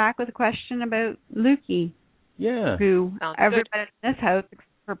I'll come back with a question about Lukey. Yeah. Who everybody in this house, except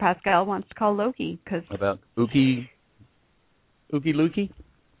for Pascal, wants to call Loki. About Lukey?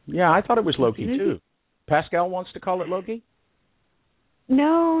 Yeah, I thought it was Loki, too. Pascal wants to call it Loki?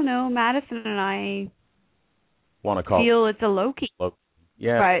 No, Madison and I feel it's a Loki.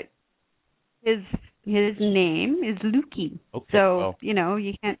 Yeah. But his name is Lukey. Okay, so, you know,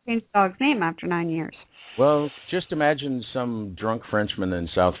 you can't change the dog's name after 9 years. Well, just imagine some drunk Frenchman in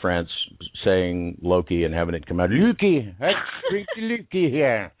South France saying Loki and having it come out, Lukey, that's creepy Lukey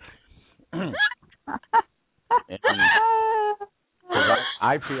here.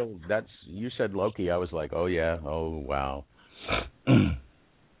 I feel you said Loki, I was like, oh yeah, oh wow.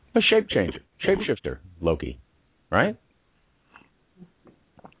 A shapeshifter, Loki, right?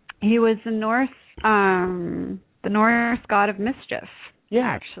 He was the Norse god of mischief. Yeah,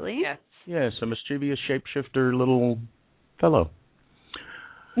 actually. Yes. Yes, a mischievous shapeshifter little fellow.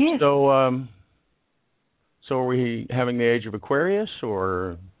 Yes. So are we having the age of Aquarius,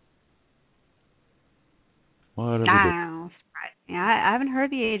 or what are we doing? I haven't heard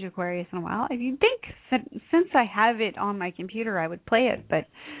the age of Aquarius in a while. You'd think since I have it on my computer, I would play it, but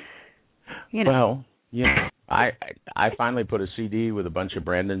you know. Well, yeah, I finally put a CD with a bunch of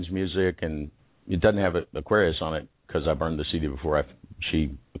Brandon's music, and it doesn't have Aquarius on it because I burned the CD before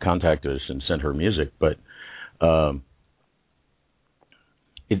she contacted us and sent her music. But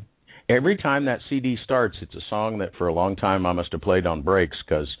every time that CD starts, it's a song that for a long time I must have played on breaks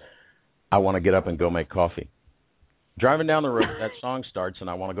because I want to get up and go make coffee. Driving down the road, that song starts, and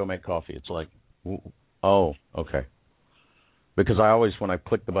I want to go make coffee. It's like, oh, okay. Because I always, when I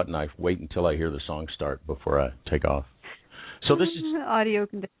click the button, I wait until I hear the song start before I take off. So this is audio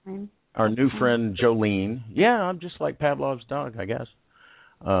conditioning. Our new friend Jolene. Yeah, I'm just like Pavlov's dog, I guess.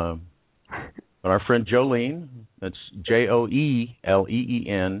 But our friend Jolene, that's JOELEEN.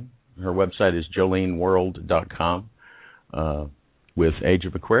 Her website is joleneworld.com with Age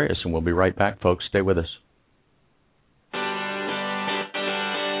of Aquarius, and we'll be right back, folks. Stay with us.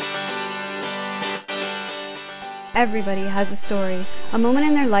 Everybody has a story, a moment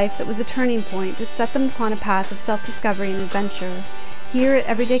in their life that was a turning point that set them upon a path of self-discovery and adventure. Here at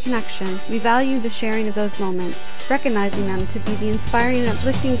Everyday Connection, we value the sharing of those moments, recognizing them to be the inspiring and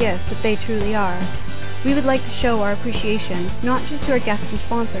uplifting gifts that they truly are. We would like to show our appreciation, not just to our guests and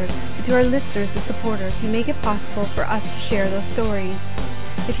sponsors, but to our listeners and supporters who make it possible for us to share those stories.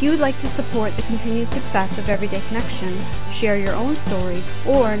 If you would like to support the continued success of Everyday Connection, share your own story,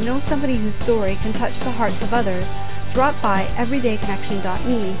 or know somebody whose story can touch the hearts of others, drop by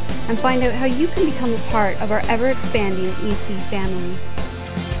everydayconnection.me and find out how you can become a part of our ever-expanding EC family.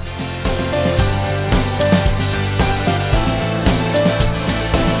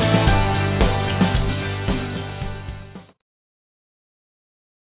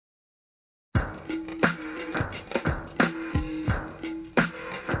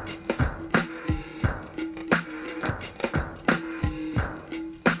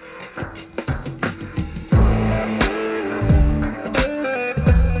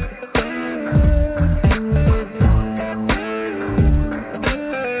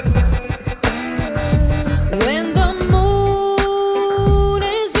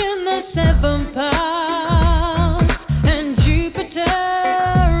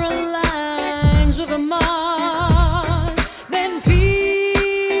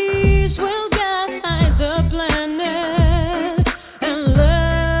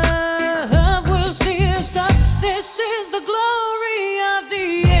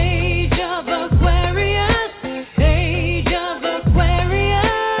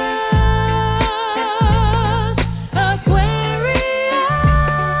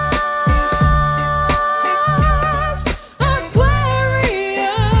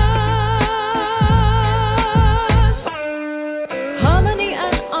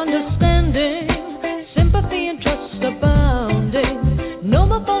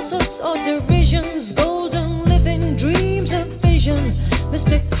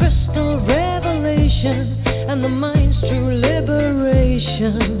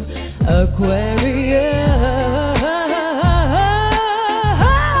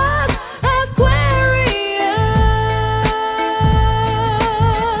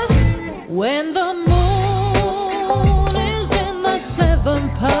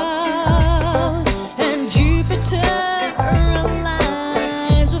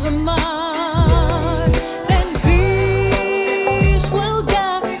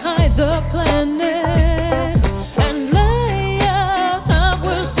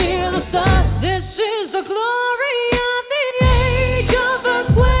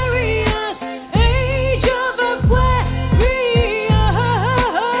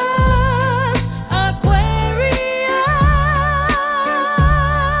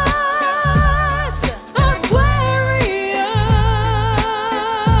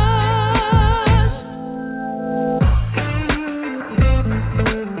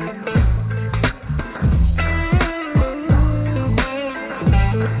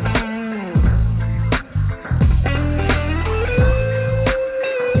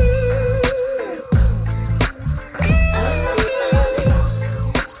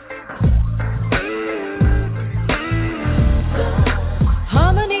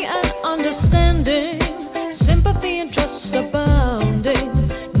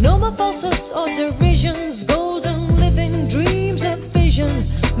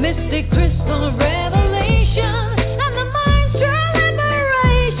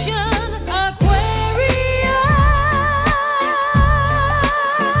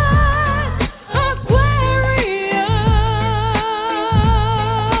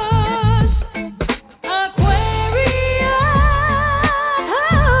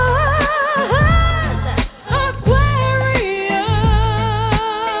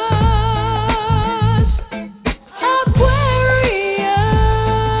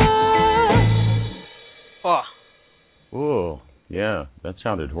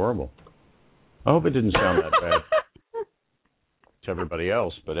 Sounded horrible. I hope it didn't sound that bad to everybody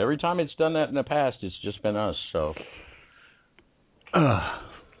else, but every time it's done that in the past, it's just been us, so.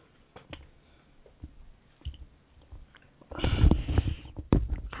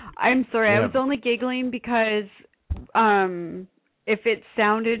 I'm sorry. Yeah. I was only giggling because if it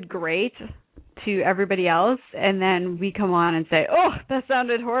sounded great to everybody else, and then we come on and say, "Oh, that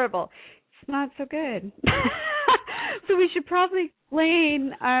sounded horrible," it's not so good. So we should probably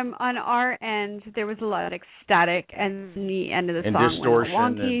explain. On our end, there was a lot of static, and the end of the and song distortion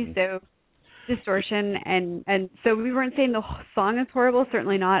went wonky. So distortion, and so we weren't saying the song is horrible.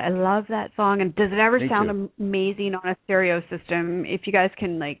 Certainly not. I love that song. And does it ever sound amazing on a stereo system? If you guys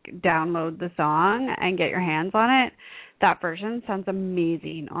can download the song and get your hands on it, that version sounds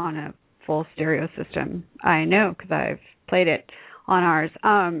amazing on a full stereo system. I know because I've played it on ours.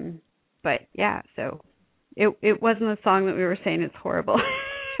 But yeah, so it wasn't a song that we were saying it's horrible.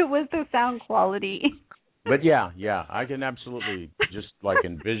 It was the sound quality. But yeah, I can absolutely just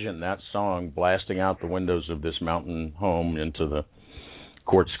envision that song blasting out the windows of this mountain home into the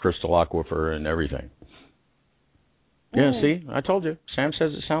quartz crystal aquifer and everything. Yeah, see, I told you. Sam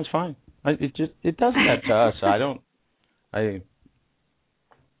says it sounds fine. It does that to us.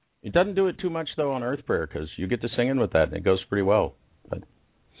 It doesn't do it too much though on Earth Prayer because you get to singing with that and it goes pretty well. But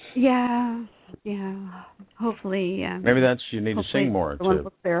yeah. Hopefully, maybe you need to sing more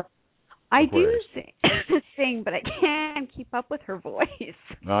too. I do sing, but I can't keep up with her voice.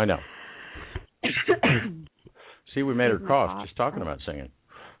 Oh, I know. See, we made her cough just talking about singing.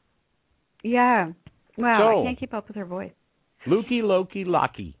 Yeah. Wow, I can't keep up with her voice. Lukey, Loki,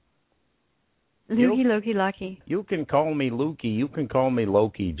 Locky. Lukey, Loki, Locky. You can call me Lukey. You can call me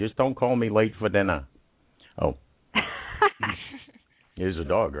Loki. Just don't call me late for dinner. Oh. He's a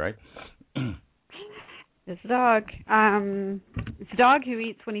dog, right? It's a dog. It's a dog who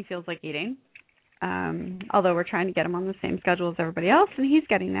eats when he feels like eating. Although we're trying to get him on the same schedule as everybody else, and he's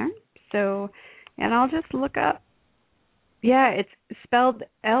getting there. So, and I'll just look up. Yeah, it's spelled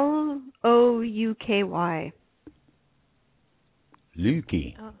Louky.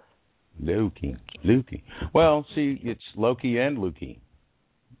 Lukey. Oh. Lukey. Well, see, it's Loki and Lukey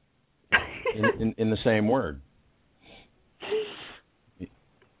in the same word.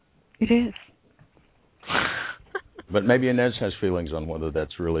 It is. But maybe Inez has feelings on whether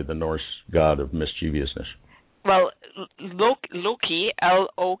that's really the Norse god of mischievousness. Well, Loki, Loki,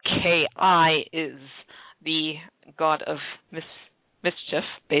 is the god of mischief,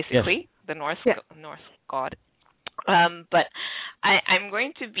 basically, yes. The Norse god. But I'm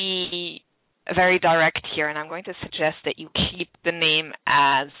going to be very direct here, and I'm going to suggest that you keep the name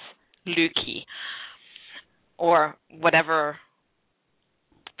as Loki, or whatever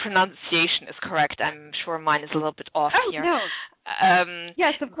pronunciation is correct. I'm sure mine is a little bit off here. No.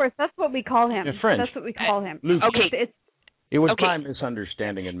 Yes, of course. That's what we call him. French. That's what we call him. Okay. It was my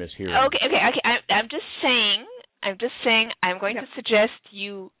misunderstanding and mishearing. Okay. I'm just saying. I'm going to suggest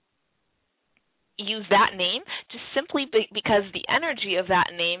you use that name just simply because the energy of that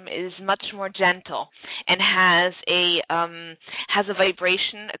name is much more gentle and has a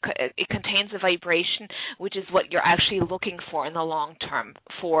vibration. It contains a vibration, which is what you're actually looking for in the long term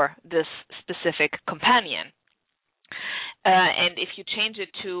for this specific companion. And if you change it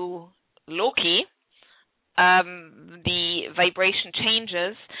to Loki, the vibration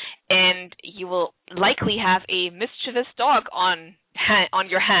changes, and you will likely have a mischievous dog on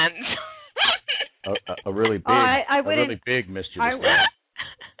your hands. A really big mischievous dog.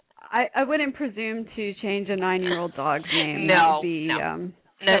 I wouldn't presume to change a 9-year-old dog's name. No, that would be,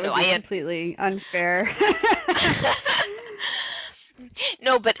 that would be completely unfair.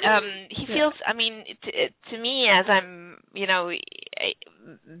 No, but he feels. I mean, to me, as I'm,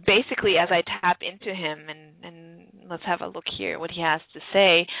 basically as I tap into him, and let's have a look here what he has to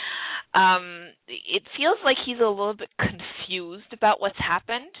say. It feels like he's a little bit confused about what's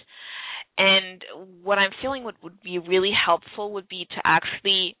happened, and what I'm feeling would be really helpful would be to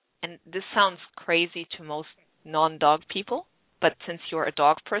actually, and this sounds crazy to most non-dog people, but since you're a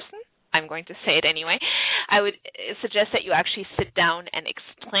dog person, I'm going to say it anyway. I would suggest that you actually sit down and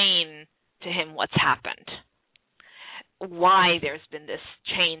explain to him what's happened, why there's been this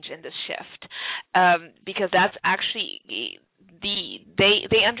change and this shift, because that's actually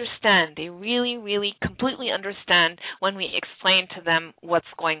they understand. They really, really completely understand when we explain to them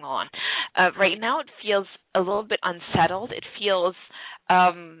what's going on. Right now, it feels a little bit unsettled. It feels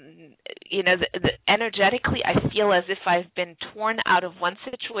energetically, I feel as if I've been torn out of one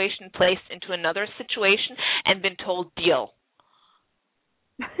situation, placed into another situation, and been told deal.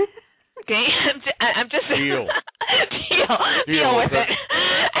 Okay, I'm just deal with it.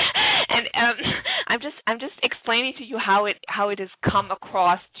 And I'm just explaining to you how it has come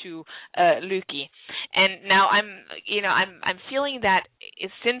across to Luki, and now I'm feeling that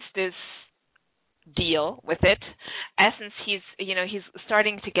since this deal with it. Essence, he's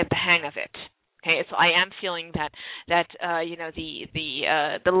starting to get the hang of it. Okay, so I am feeling that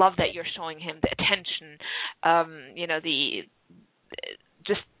the love that you're showing him, the attention,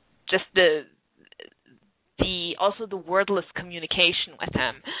 also the wordless communication with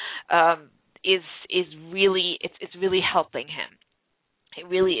him is really it's really helping him. It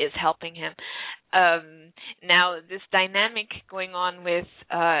really is helping him. Now this dynamic going on with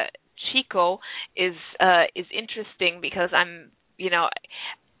Chico is interesting because I'm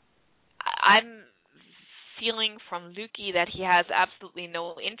feeling from Lukey that he has absolutely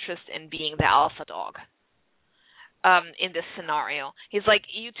no interest in being the alpha dog in this scenario. He's like,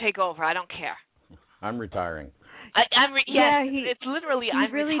 you take over, I don't care. I'm retiring. It's literally he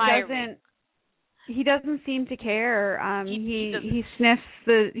I'm really retiring. He doesn't seem to care. He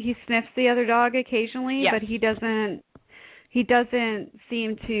sniffs the other dog occasionally, yes. but he doesn't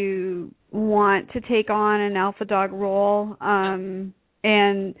seem to want to take on an alpha dog role. And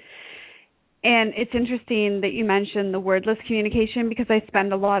it's interesting that you mentioned the wordless communication because I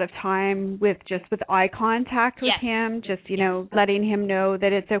spend a lot of time with eye contact with him, just letting him know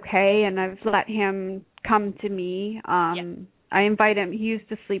that it's okay, and I've let him come to me. I invite him. He used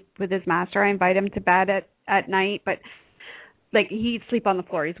to sleep with his master. I invite him to bed at night, but like he'd sleep on the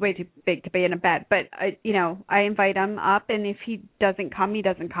floor. He's way too big to be in a bed. But I invite him up, and if he doesn't come, he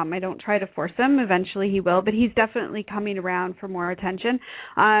doesn't come. I don't try to force him. Eventually, he will. But he's definitely coming around for more attention.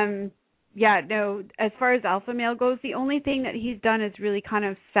 As far as alpha male goes, the only thing that he's done is really kind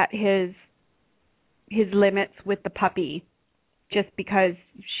of set his limits with the puppy, just because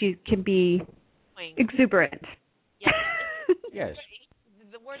she can be exuberant. Yes. Yes.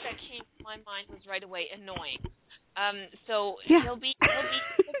 The word that came to my mind was right away annoying. So yeah. he'll be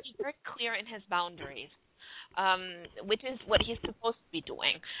very clear in his boundaries, which is what he's supposed to be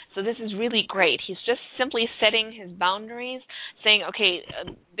doing. So this is really great. He's just simply setting his boundaries, saying, okay,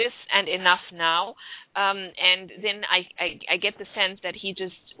 this and enough now. And then I get the sense that he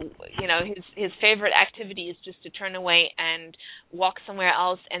just, his favorite activity is just to turn away and walk somewhere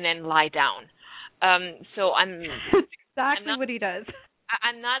else and then lie down. So I'm exactly what he does.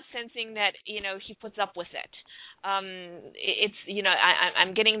 I'm not sensing that he puts up with it. It's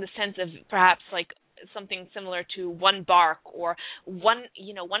I'm getting the sense of perhaps like something similar to one bark or one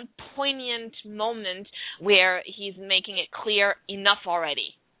poignant moment where he's making it clear, enough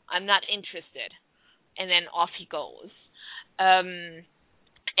already. I'm not interested, and then off he goes.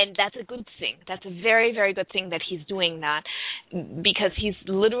 And that's a good thing. That's a very, very good thing that he's doing that, because he's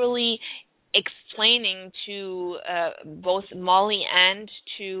literally explaining to both Molly and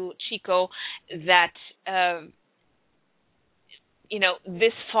to Chico that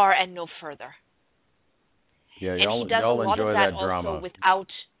this far and no further. Yeah, and he does a lot of that also without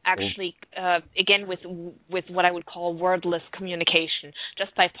actually, again, with what I would call wordless communication,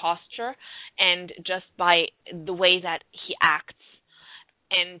 just by posture and just by the way that he acts.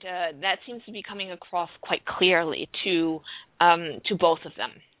 And that seems to be coming across quite clearly to both of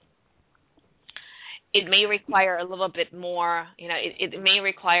them. It may require a little bit more, it may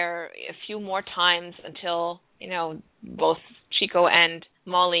require a few more times until, both Chico and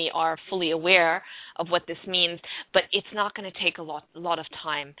Molly are fully aware of what this means, but it's not going to take a lot of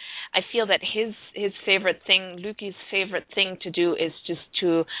time. I feel that his favorite thing, Lukey's favorite thing to do is just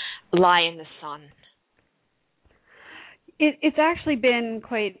to lie in the sun. It's actually been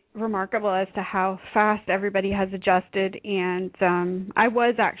quite remarkable as to how fast everybody has adjusted, and I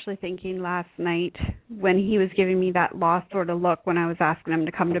was actually thinking last night when he was giving me that lost sort of look when I was asking him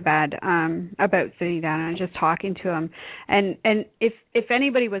to come to bed about sitting down and just talking to him. And if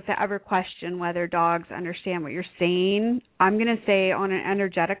anybody was to ever question whether dogs understand what you're saying, I'm going to say on an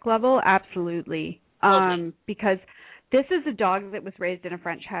energetic level, absolutely. Because this is a dog that was raised in a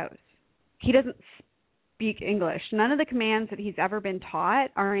French house. He doesn't speak English. None of the commands that he's ever been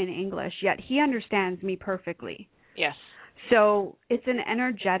taught are in English, yet he understands me perfectly. Yes. So it's an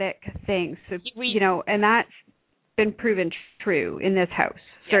energetic thing. So, and that's been proven true in this house,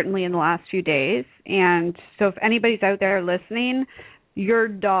 certainly in the last few days. And so if anybody's out there listening, your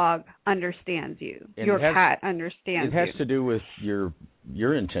dog understands you. And your cat understands you. It has to do with your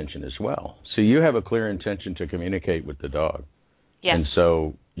intention as well. So you have a clear intention to communicate with the dog. Yes. And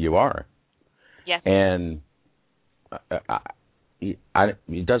so you are. Yes. And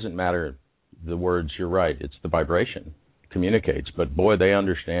it doesn't matter the words, you're right. It's the vibration. It communicates. But, boy, they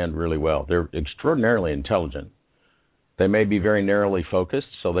understand really well. They're extraordinarily intelligent. They may be very narrowly focused,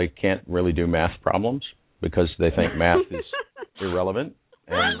 so they can't really do math problems because they think math is irrelevant.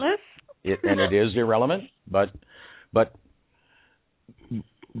 And it is irrelevant. But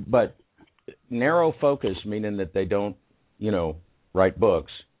narrow focus, meaning that they don't, write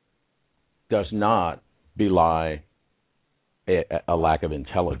books, does not belie a lack of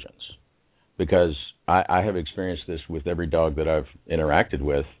intelligence. Because I have experienced this with every dog that I've interacted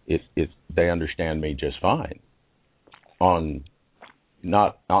with. They understand me just fine. On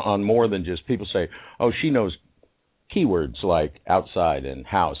more than just people say, oh, she knows keywords like outside and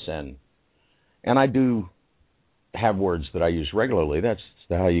house, and I do have words that I use regularly. That's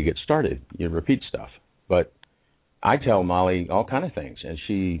how you get started. You repeat stuff. But I tell Molly all kind of things, and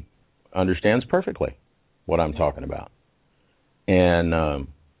she understands perfectly what I'm talking about. And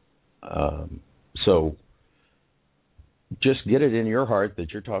so just get it in your heart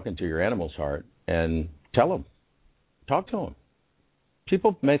that you're talking to your animal's heart, and tell them. Talk to them.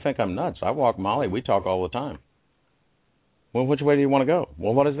 People may think I'm nuts. I walk Molly. We talk all the time. Well, which way do you want to go?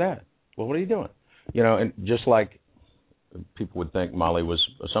 Well, what is that? Well, what are you doing? And just like people would think Molly was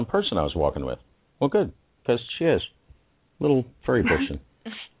some person I was walking with. Well, good, because she is. Little furry person.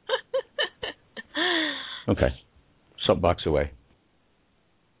 Okay. Soapbox away.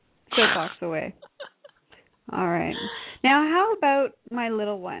 Soapbox away. All right. Now, how about my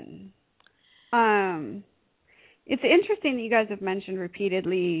little one? It's interesting that you guys have mentioned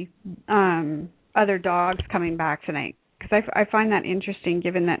repeatedly other dogs coming back tonight, because I find that interesting,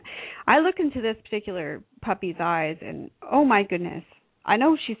 given that I look into this particular puppy's eyes and, oh my goodness, I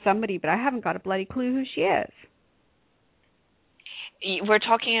know she's somebody, but I haven't got a bloody clue who she is. We're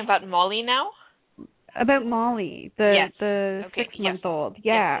talking about Molly now? About Molly, the 6-month-old.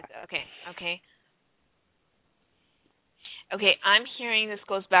 Yeah. Yes. Okay, I'm hearing this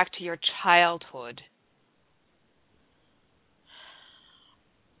goes back to your childhood.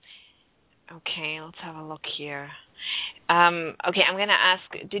 Okay, let's have a look here. Okay, I'm going to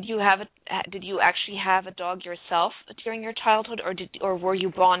ask: Did you actually have a dog yourself during your childhood, or were you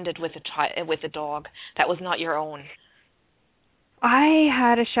bonded with a dog that was not your own? I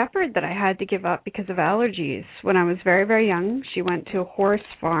had a shepherd that I had to give up because of allergies when I was very, very young. She went to a horse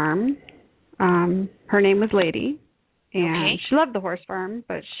farm. Her name was Lady, and she loved the horse farm,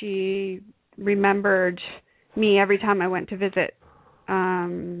 but she remembered me every time I went to visit.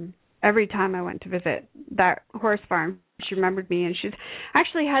 Every time I went to visit that horse farm, she remembered me, and she's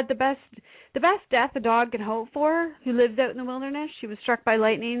actually had the best death a dog can hope for who lives out in the wilderness. She was struck by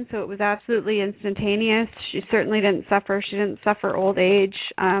lightning, so it was absolutely instantaneous. She certainly didn't suffer. She didn't suffer old age,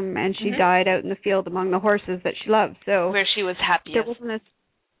 and she died out in the field among the horses that she loved. So where she was happiest. Was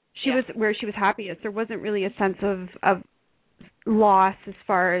where she was happiest. There wasn't really a sense of loss as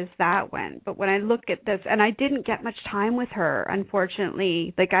far as that went. But when I look at this, and I didn't get much time with her,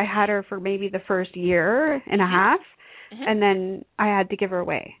 unfortunately. Like, I had her for maybe the first year and a half, and then I had to give her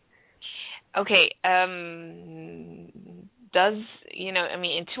away. Okay.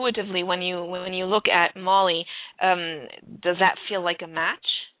 Intuitively, when you look at Molly, does that feel like a match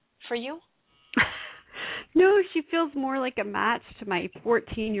for you? No, she feels more like a match to my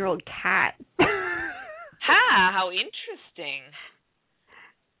 14-year-old cat. How interesting.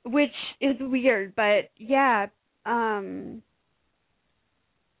 Which is weird, but yeah,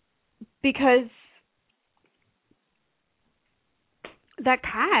 because that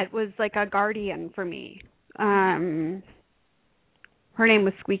cat was like a guardian for me. Her name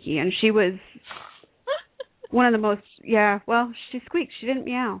was Squeaky, and she was one of the most, she squeaked. She didn't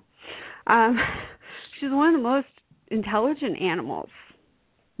meow. She's one of the most intelligent animals,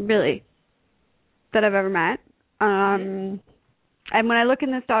 really, that I've ever met. And when I look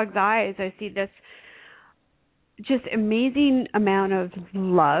in this dog's eyes, I see this just amazing amount of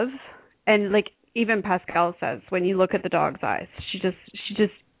love. And like even Pascal says, when you look at the dog's eyes, she just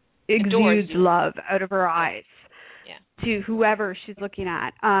exudes love out of her eyes to whoever she's looking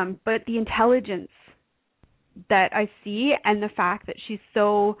at. But the intelligence that I see, and the fact that she's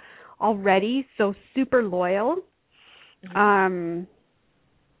so super loyal,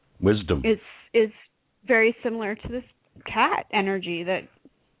 wisdom is very similar to this cat energy,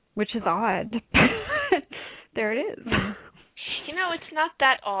 which is odd. There it is. It's not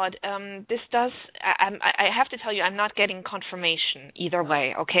that odd. This does. I have to tell you, I'm not getting confirmation either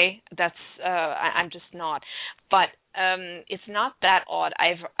way. Okay, that's. I'm just not. But it's not that odd.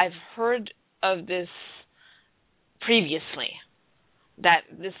 I've heard of this previously, that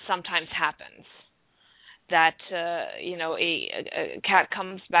this sometimes happens. That a cat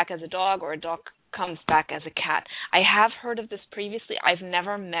comes back as a dog, or a dog comes back as a cat. I have heard of this previously. I've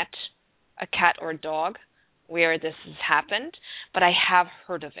never met a cat or a dog where this has happened, but I have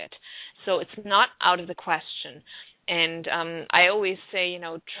heard of it. So it's not out of the question. And I always say,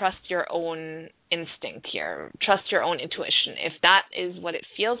 trust your own instinct here. Trust your own intuition. If that is what it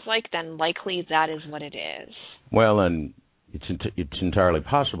feels like, then likely that is what it is. Well, and it's entirely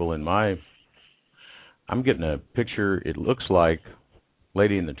possible. I'm getting a picture. It looks like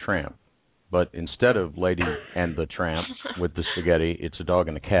Lady and the Tramp, but instead of Lady and the Tramp with the spaghetti, it's a dog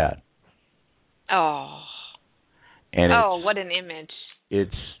and a cat. Oh. And what an image.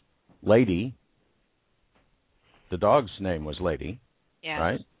 It's Lady. The dog's name was Lady,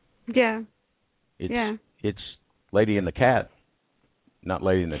 right? Yeah. It's Lady and the Cat, not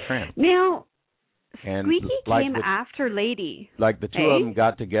Lady and the Tramp. Now, and Squeaky came after Lady. Like the two of them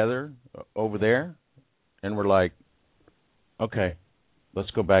got together over there, and were like, okay,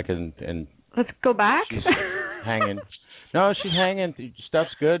 let's go back and let's go back? She's hanging. No, she's hanging.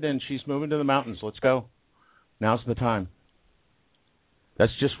 Stuff's good, and she's moving to the mountains. Let's go. Now's the time.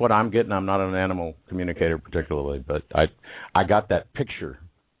 That's just what I'm getting. I'm not an animal communicator particularly, but I got that picture,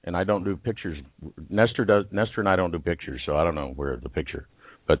 and I don't do pictures. Nestor and I don't do pictures, so I don't know where the picture.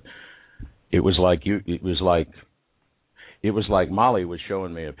 But it was like Molly was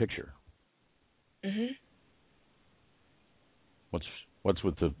showing me a picture. Mhm. What's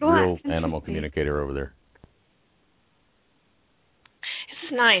with the real animal communicator over there?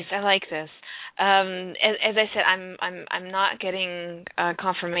 This is nice. I like this. As I said, I'm not getting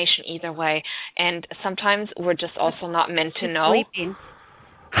confirmation either way, and sometimes we're just also not meant to know. Sleeping.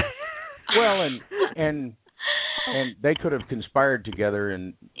 Well, and they could have conspired together,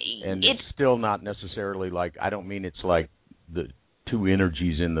 and it's still not necessarily like. I don't mean it's like the two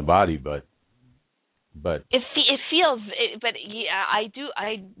energies in the body, but it feels. But yeah,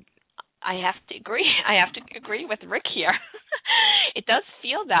 I have to agree. I have to agree with Rick here. It does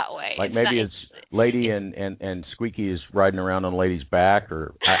feel that way. Like maybe it's Lady and Squeaky is riding around on Lady's back,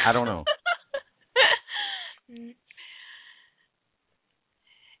 or I don't know.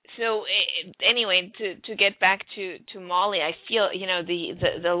 So anyway, to get back to Molly, I feel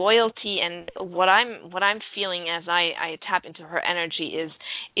the loyalty and what I'm feeling as I tap into her energy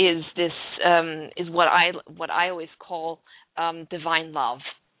is this is what I always call divine love.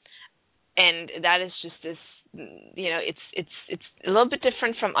 And that is just this, it's a little bit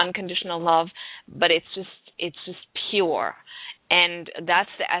different from unconditional love, but it's just pure, and that's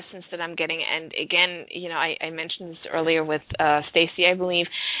the essence that I'm getting. And again, I mentioned this earlier with Stacy, I believe.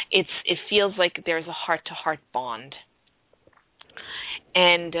 It feels like there's a heart-to-heart bond,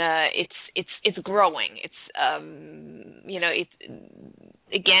 and it's growing. It's it's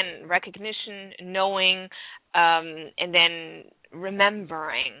again recognition, knowing, and then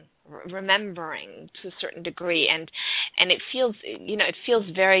remembering to a certain degree, and it feels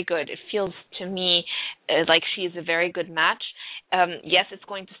very good. It feels to me like she is a very good match. Yes, it's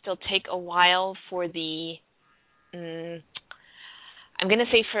going to still take a while for the I'm going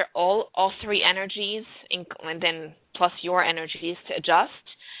to say for all three energies, and then plus your energies, to adjust.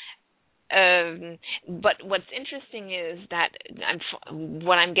 But what's interesting is that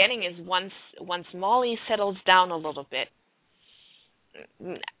what I'm getting is once Molly settles down a little bit,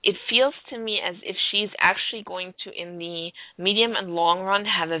 it feels to me as if she's actually going to, in the medium and long run,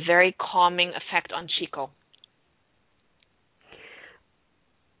 have a very calming effect on Chico.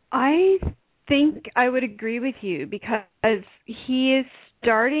 I think I would agree with you, because he is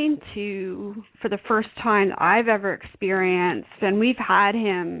starting to, for the first time I've ever experienced, and we've had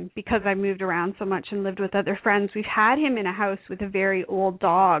him, because I moved around so much and lived with other friends, we've had him in a house with a very old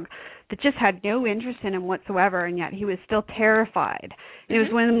dog that just had no interest in him whatsoever, and yet he was still terrified. And it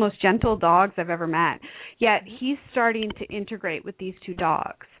was one of the most gentle dogs I've ever met. Yet he's starting to integrate with these two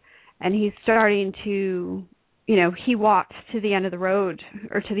dogs, and he's starting to, he walked to the end of the road,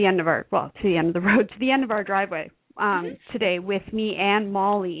 or to the end of our driveway today with me and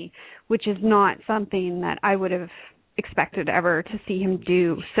Molly, which is not something that I would have expected ever to see him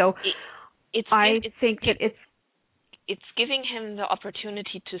do. So I think that it's giving him the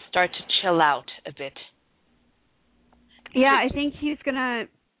opportunity to start to chill out a bit. Yeah, I think he's going to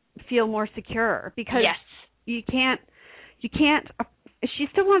feel more secure, because you can't, she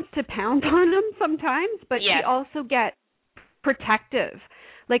still wants to pound on him sometimes, but she also gets protective.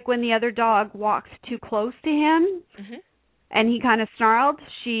 Like when the other dog walked too close to him and he kind of snarled,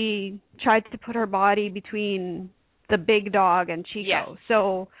 she tried to put her body between the big dog and Chico. Yeah.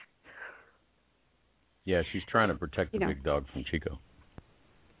 So yeah, she's trying to protect the big dog from Chico.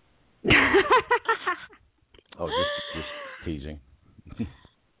 Oh, just teasing.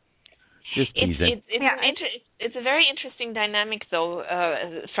 Just teasing. It's a very interesting dynamic, though.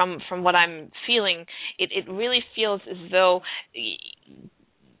 From what I'm feeling, it really feels as though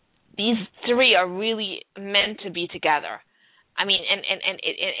these three are really meant to be together. I mean, and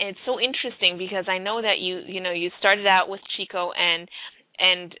it's so interesting because I know that you started out with Chico, and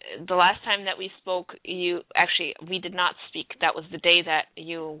the last time that we spoke, we did not speak. That was the day that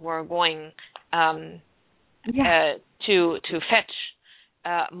you were going to fetch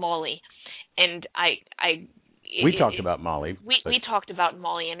Molly, and we talked about Molly. We talked about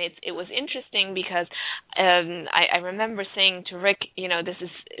Molly, and it was interesting because I remember saying to Rick, this is,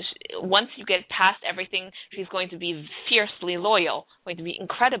 once you get past everything, she's going to be fiercely loyal, going to be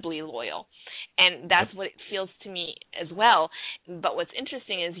incredibly loyal, and that's what it feels to me as well. But what's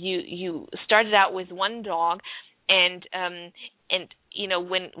interesting is you started out with one dog, and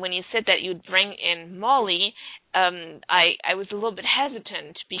when you said that you'd bring in Molly, I was a little bit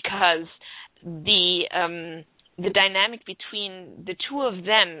hesitant because the dynamic between the two of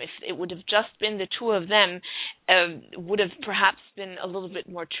them, if it would have just been the two of them, would have perhaps been a little bit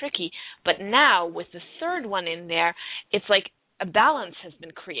more tricky. But now with the third one in there, it's like a balance has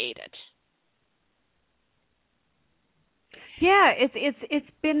been created. Yeah,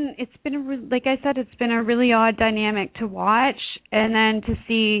 it's been like I said, it's been a really odd dynamic to watch, and then to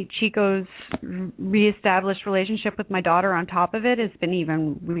see Chico's reestablished relationship with my daughter on top of it has been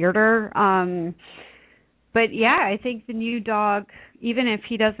even weirder. But yeah, I think the new dog, even if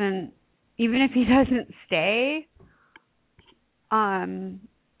he doesn't stay, I'm.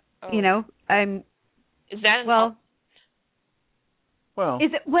 Is that well?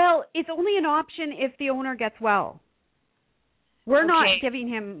 Is it well? It's only an option if the owner gets well. We're not giving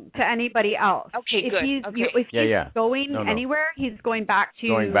him to anybody else. Okay, if good. If he's going anywhere, he's going back to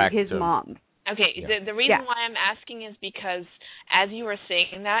his mom. Okay, the reason why I'm asking is because as you were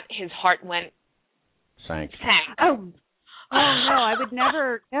saying that, his heart went sank. Oh no, I would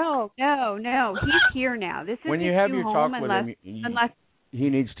never. No. He's here now. This is when you have your talk with him. He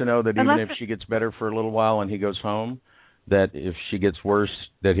needs to know that even if she gets better for a little while and he goes home, that if she gets worse,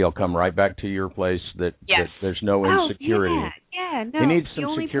 that he'll come right back to your place. That there's no insecurity. No. He needs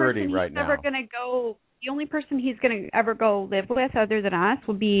some security right now. The only person he's going to ever go live with, other than us,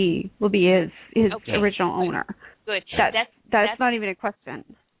 will be his original owner. Good. That's not even a question.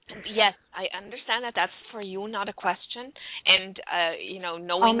 Yes, I understand that. That's for you, not a question. And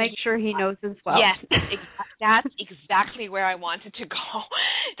knowing, I'll make sure he knows as well. Yes, that's exactly where I wanted to go.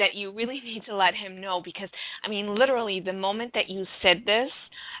 That you really need to let him know, because I mean, literally, the moment that you said this,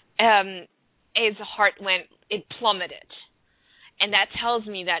 his heart it plummeted. And that tells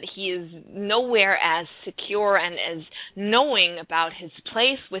me that he is nowhere as secure and as knowing about his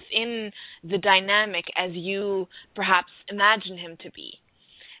place within the dynamic as you perhaps imagine him to be.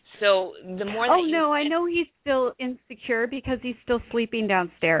 So the more that I know he's still insecure because he's still sleeping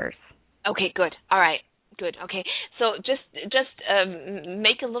downstairs. Okay, good. All right. Good. Okay. So just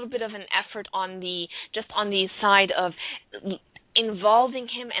make a little bit of an effort on the side of involving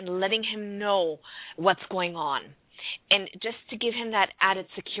him and letting him know what's going on. And just to give him that added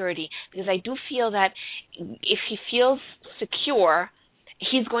security, because I do feel that if he feels secure,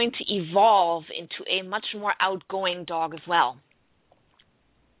 he's going to evolve into a much more outgoing dog as well.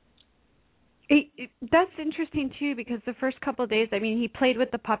 That's interesting, too, because the first couple of days, I mean, he played with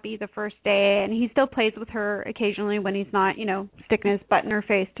the puppy the first day, and he still plays with her occasionally when he's not, sticking his butt in her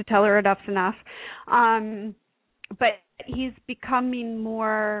face to tell her enough's enough. But he's becoming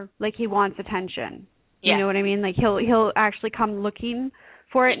more like he wants attention. You know what I mean? Like he'll actually come looking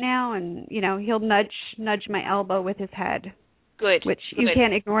for it now, and he'll nudge my elbow with his head. Good. Which you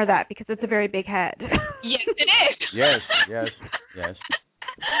can't ignore that because it's a very big head. Yes, it is. Yes.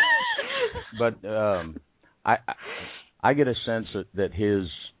 But I get a sense that his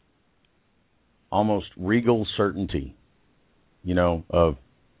almost regal certainty, of,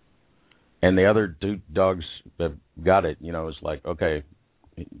 and the other dogs that got it, is like, okay,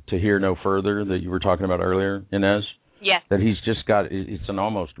 to hear no further, that you were talking about earlier, Inez. Yes. That he's just got, it's an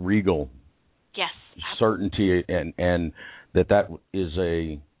almost regal certainty, and that is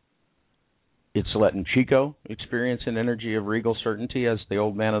it's letting Chico experience an energy of regal certainty as the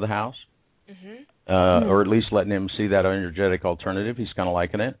old man of the house. Mm-hmm. Or at least letting him see that energetic alternative. He's kind of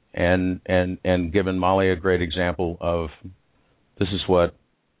liking it, and giving Molly a great example of, this is what,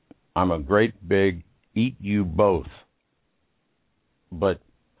 I'm a great big eat you both, but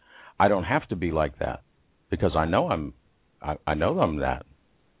I don't have to be like that because I know I'm that.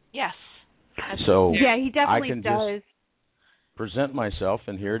 Yes. So he definitely I can does. Just present myself,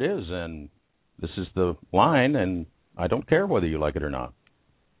 and here it is, and this is the line, and I don't care whether you like it or not.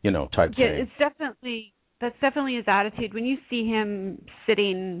 Type thing. That's definitely his attitude. When you see him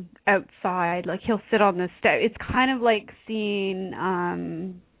sitting outside, like he'll sit on the step. It's kind of like seeing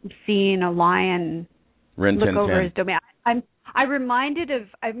seeing a lion look over his domain. I'm reminded of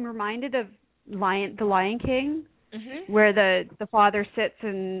the Lion King, where the father sits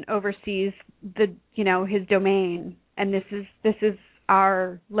and oversees his domain, and this is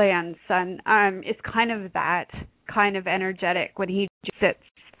our land, son. It's kind of that kind of energetic when he just sits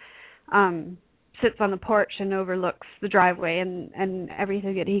on the porch and overlooks the driveway and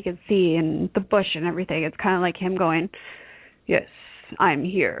everything that he can see and the bush and everything. It's kind of like him going, yes, I'm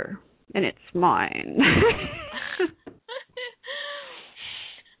here and it's mine.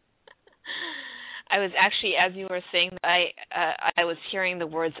 I was actually, as you were saying, I was hearing the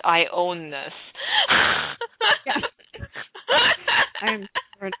words, I own this. I'm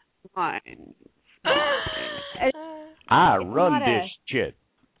mine. I run this shit.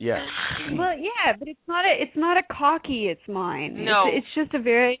 Yeah. Well, yeah, but it's not a cocky, it's mine. No. It's just a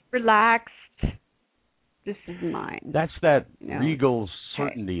very relaxed, this is mine. That's that regal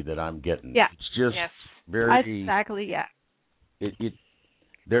certainty that I'm getting. Yeah. It's just very... Exactly, yeah.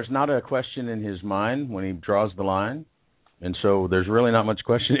 There's not a question in his mind when he draws the line, and so there's really not much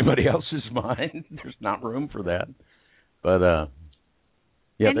question in anybody else's mind. There's not room for that. But, and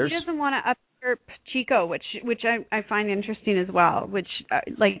he doesn't want to usurp Chico, which I find interesting as well, which,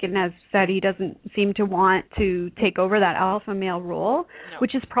 like Inez said, he doesn't seem to want to take over that alpha male role,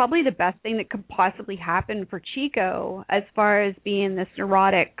 which is probably the best thing that could possibly happen for Chico as far as being this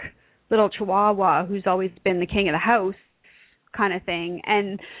neurotic little chihuahua who's always been the king of the house kind of thing.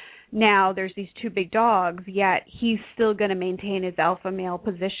 And now there's these two big dogs, yet he's still going to maintain his alpha male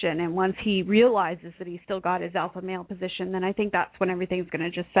position. And once he realizes that he's still got his alpha male position, then I think that's when everything's going to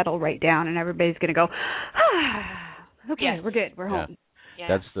just settle right down and everybody's going to go, okay, we're good, we're home. Yes.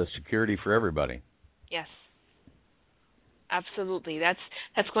 That's the security for everybody. Yes. Absolutely.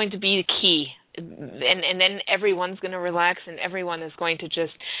 That's going to be the key. And then everyone's going to relax and everyone is going to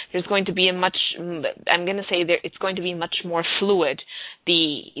there's going to be it's going to be much more fluid.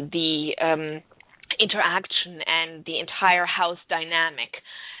 The interaction and the entire house dynamic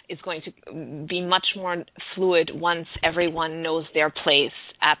is going to be much more fluid once everyone knows their place.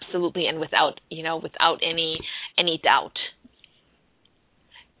 Absolutely. And without any doubt.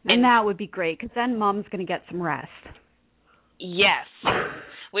 And that would be great because then Mom's going to get some rest. Yes,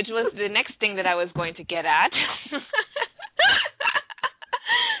 which was the next thing that I was going to get at.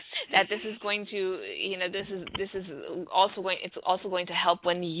 That this is going to, this is also going. It's also going to help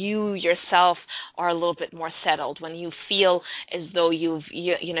when you yourself are a little bit more settled, when you feel as though you're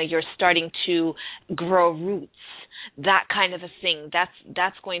starting to grow roots. That kind of a thing.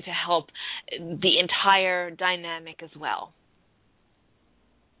 That's going to help the entire dynamic as well.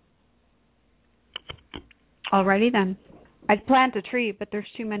 Alrighty then. I'd plant a tree, but there's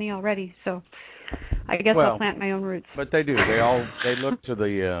too many already, so I guess I'll plant my own roots. But they do. They look to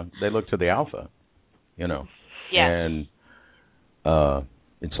the alpha, Yes. And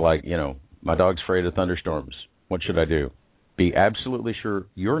it's like, my dog's afraid of thunderstorms. What should I do? Be absolutely sure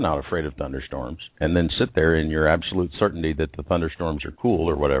you're not afraid of thunderstorms, and then sit there in your absolute certainty that the thunderstorms are cool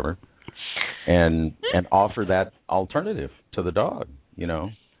or whatever, and offer that alternative to the dog,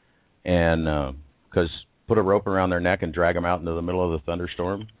 and because put a rope around their neck and drag them out into the middle of the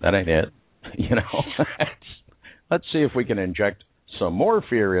thunderstorm, that ain't it. Let's see if we can inject some more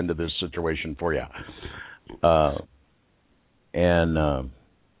fear into this situation for you. And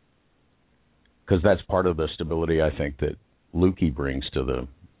because that's part of the stability, I think, that Lukey brings to the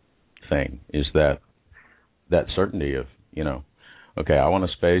thing, is that certainty of, okay, I want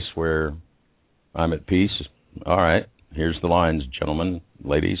a space where I'm at peace. All right, here's the lines, gentlemen,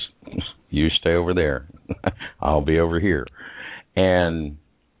 ladies. You stay over there. I'll be over here. And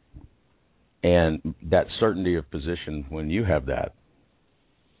that certainty of position, when you have that,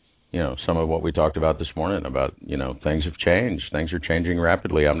 some of what we talked about this morning about, things have changed. Things are changing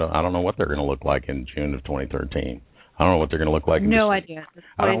rapidly. I don't know what they're going to look like in June of 2013. I don't know what they're going to look like. Idea.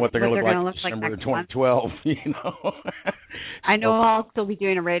 I don't know what they're going to look like in December of 2012. I know I'll still be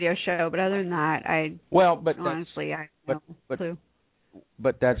doing a radio show, but other than that, I have no clue.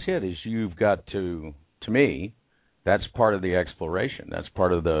 But that's it. Is you've got to me, that's part of the exploration. That's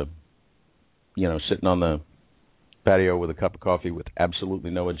part of the, sitting on the patio with a cup of coffee with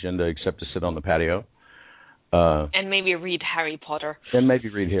absolutely no agenda except to sit on the patio. And maybe read Harry Potter. And maybe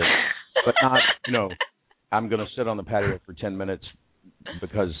read Harry, but not, I'm going to sit on the patio for 10 minutes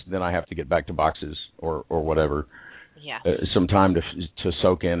because then I have to get back to boxes or whatever. Yeah. Some time to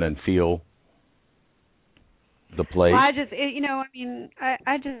soak in and feel the place. Well,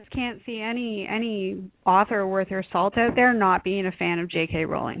 I just can't see any author worth her salt out there not being a fan of J.K.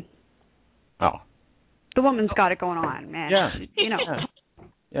 Rowling. Oh. The woman's got it going on, man. Yeah.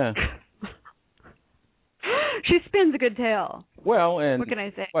 Yeah. She spins a good tale. Well, and what can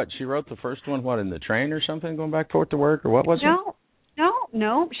I say? What, she wrote the first one, in the train or something, going back and forth to work, or what was it?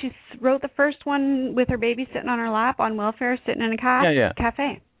 No. She wrote the first one with her baby sitting on her lap on welfare, sitting in a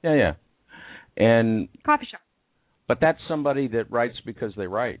cafe. Yeah. And coffee shop. But that's somebody that writes because they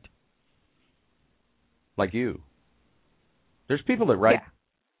write. Like you. There's people that write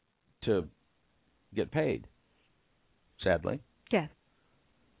to get paid, sadly. Yes.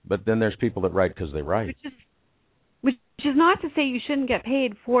 But then there's people that write because they write. Which is not to say you shouldn't get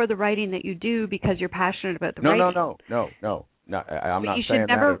paid for the writing that you do because you're passionate about the writing. No. I'm not saying that. You should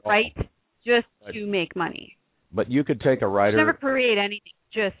never write just to make money. But you could take a writer. You should never create anything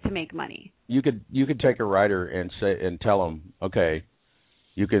just to make money. You could take a writer and tell them, okay,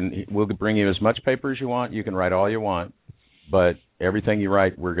 we'll bring you as much paper as you want. You can write all you want, but everything you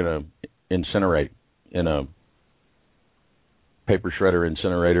write, we're going to incinerate in a paper shredder,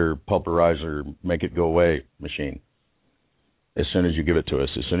 incinerator, pulverizer, make it go away machine. As soon as you give it to us,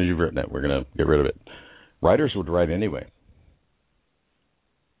 as soon as you've written it, we're going to get rid of it. Writers would write anyway.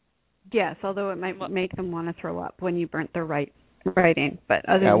 Yes, although it might make them want to throw up when you burnt their writing. But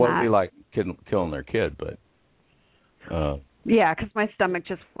other than that, it wouldn't be like killing their kid, but yeah, because my stomach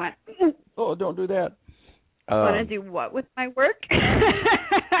just went. Oh, don't do that. Want to do what with my work?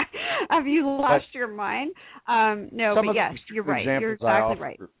 Have you lost your mind? No, but yes, you're right. You're exactly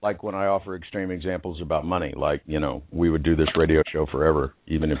right. Like when I offer extreme examples about money, like, we would do this radio show forever,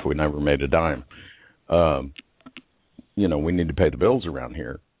 even if we never made a dime. We need to pay the bills around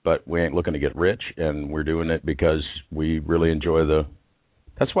here, but we ain't looking to get rich, and we're doing it because we really enjoy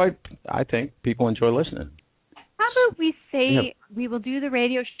that's why I think people enjoy listening. How about we say we will do the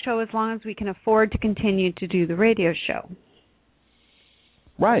radio show as long as we can afford to continue to do the radio show?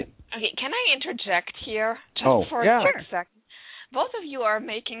 Right. Okay, can I interject here just for a quick second? Both of you are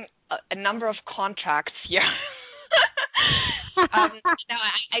making a number of contracts here. Now,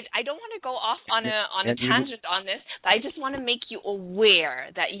 I don't want to go off on a tangent on this, but I just want to make you aware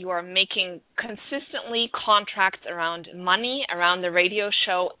that you are making consistently contracts around money, around the radio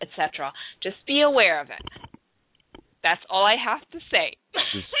show, etc. Just be aware of it. That's all I have to say.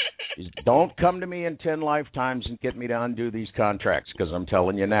 Just don't come to me in 10 lifetimes and get me to undo these contracts, because I'm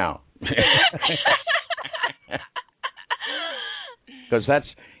telling you now. Because that's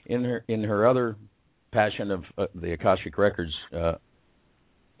in her other passion of the Akashic Records,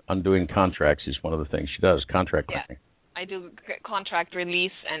 undoing contracts is one of the things she does, contract clearing. I do contract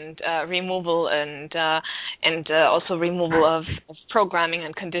release and removal and also removal of programming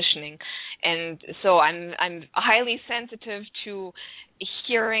and conditioning. And so I'm highly sensitive to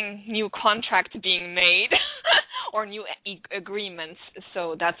hearing new contracts being made or new agreements.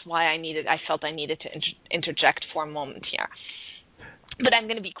 So that's why I felt I needed to interject for a moment here. But I'm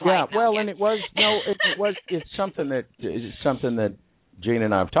going to be quiet. Yeah, well, and it's something that Gene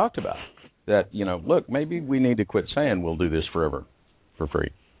and I have talked about. That, look, maybe we need to quit saying we'll do this forever for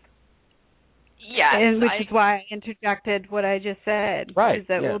free. Yeah, and which is why I interjected what I just said. Right. Is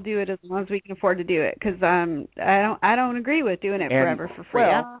that we'll do it as long as we can afford to do it. Because I don't agree with doing it forever for free.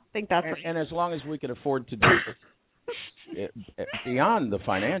 I don't think that's right. And as long as we can afford to do it beyond the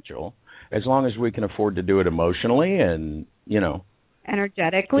financial, as long as we can afford to do it emotionally and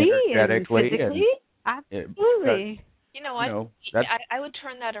energetically and physically, absolutely. You know what? I would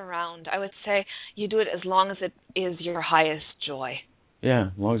turn that around. I would say you do it as long as it is your highest joy. Yeah,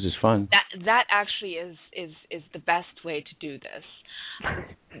 as long as it's fun. That actually is the best way to do this.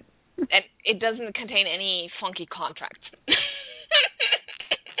 And it doesn't contain any funky contracts.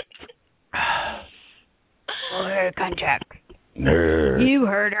 Contracts. Nerd. You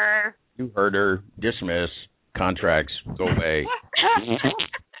heard her. You heard her. Dismiss. Contracts. Go away.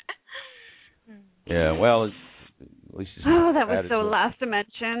 Yeah, well, at least it's that was so last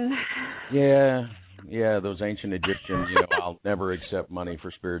dimension. Yeah, those ancient Egyptians, I'll never accept money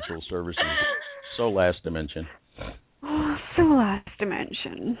for spiritual services. So last dimension. Oh, so last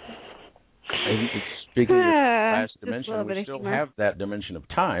dimension. And speaking of last dimension, we still have that dimension of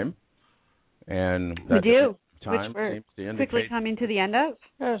time. And that we do. Time which we're seems to quickly coming to the end of.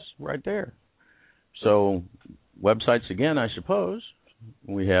 Yes, right there. So websites again, I suppose.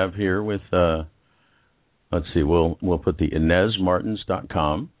 We have here with, let's see, we'll put the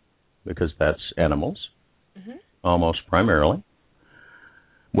InezMartins.com. Because that's animals, almost primarily.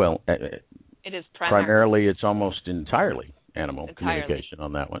 Well, it is primarily. It's almost entirely animal communication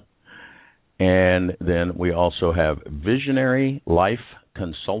on that one. And then we also have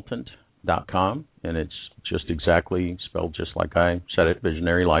VisionaryLifeConsultant.com, and it's just exactly spelled just like I said it,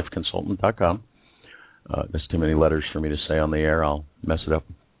 VisionaryLifeConsultant.com. There's too many letters for me to say on the air. I'll mess it up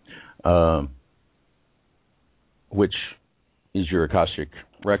which is your Akashic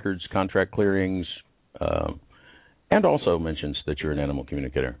records, contract clearings, and also mentions that you're an animal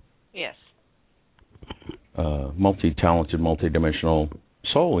communicator. Yes. Multi-talented, multi-dimensional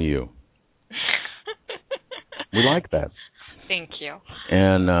soul you. We like that. Thank you.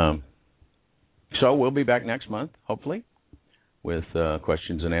 And so we'll be back next month, hopefully, with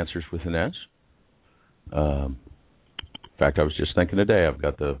questions and answers with Inez. In fact, I was just thinking today, I've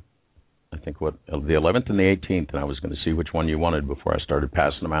got the 11th and the 18th, and I was going to see which one you wanted before I started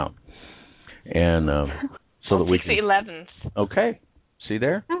passing them out. And so that we can... the 11th. Okay. See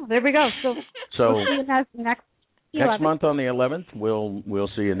there? Oh, there we go. So we'll see Inez next month on the 11th, we'll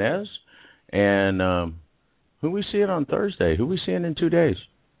see Inez. And who we seeing on Thursday? Who we seeing in 2 days?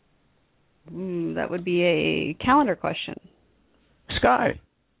 That would be a calendar question. Sky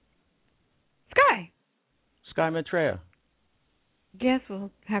Maitreya. Yes,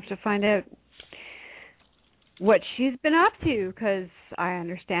 we'll have to find out what she's been up to, because I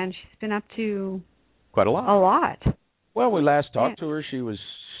understand she's been up to quite a lot. Well, we last talked to her. She was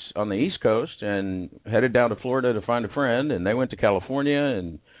on the East Coast and headed down to Florida to find a friend, and they went to California,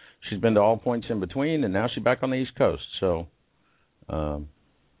 and she's been to all points in between, and now she's back on the East Coast. So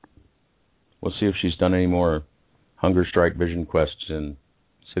we'll see if she's done any more hunger strike vision quests in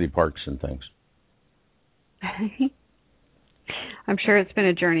city parks and things. I'm sure it's been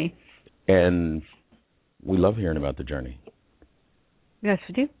a journey. And we love hearing about the journey. Yes,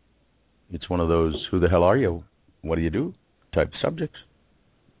 we do. It's one of those, who the hell are you? What do you do? Type subjects.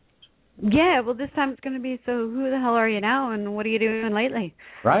 Yeah, well, this time it's going to be, so who the hell are you now, and what are you doing lately?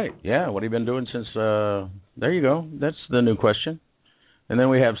 Right, yeah. What have you been doing since, there you go. That's the new question. And then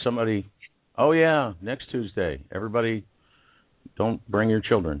we have somebody, oh, yeah, next Tuesday. Everybody, don't bring your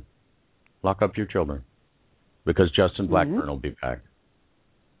children. Lock up your children. Because Justin Blackburn will be back.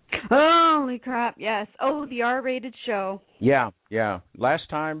 Holy crap, yes. Oh, the R-rated show. Yeah. Last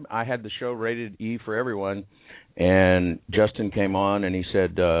time I had the show rated E for everyone, and Justin came on and he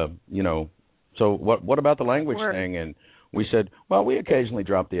said, so what about the language thing? And we said, well, we occasionally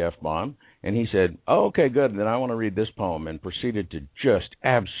drop the F-bomb. And he said, oh, okay, good. Then I want to read this poem, and proceeded to just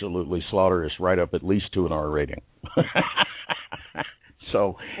absolutely slaughter us right up at least to an R rating.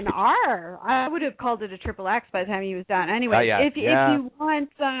 So an R. I would have called it a XXX by the time he was done. Anyway, if you want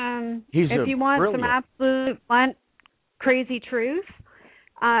some absolute blunt, crazy truth,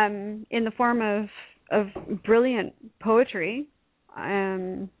 in the form of brilliant poetry.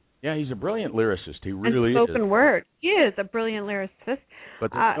 Yeah, he's a brilliant lyricist. He really is. Spoken word. He is a brilliant lyricist.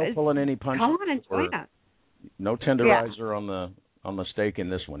 But there's no pulling any punches. Come on and join us. No tenderizer on the steak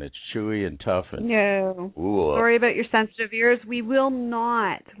in this one. It's chewy and tough. And, no. Ooh. Sorry about your sensitive ears. We will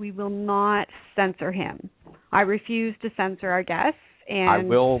not censor him. I refuse to censor our guests. And I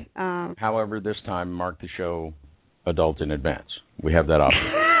will, however, this time mark the show adult in advance. We have that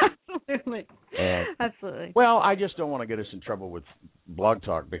option. Absolutely. Absolutely. Well, I just don't want to get us in trouble with Blog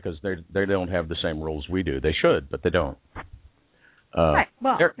Talk, because they don't have the same rules we do. They should, but they don't. Right.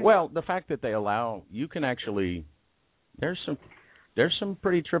 Well, the fact that they allow, you can actually, there's some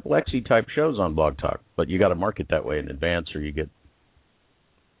pretty triple X-y type shows on Blog Talk, but you got to mark it that way in advance, or you get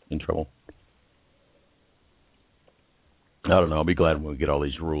in trouble. I don't know. I'll be glad when we get all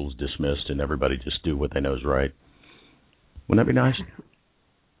these rules dismissed and everybody just do what they know is right. Wouldn't that be nice?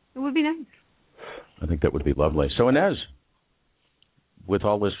 It would be nice. I think that would be lovely. So, Inez, with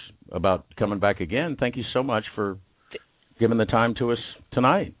all this about coming back again, thank you so much for giving the time to us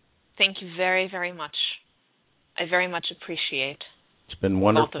tonight. Thank you very, very much. I very much appreciate. It's been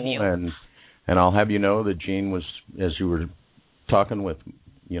wonderful, both of you. And I'll have you know that Jean was, as you were talking with,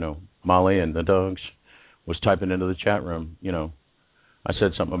 Molly and the dogs, was typing into the chat room. I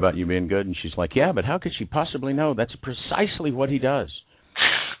said something about you being good, and she's like, "Yeah, but how could she possibly know? That's precisely what he does."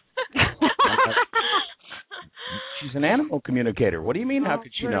 She's an animal communicator. What do you mean? How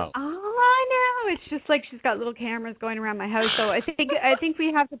could she know? Oh, I know. It's just like she's got little cameras going around my house. So I think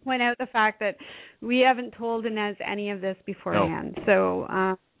we have to point out the fact that we haven't told Inez any of this beforehand.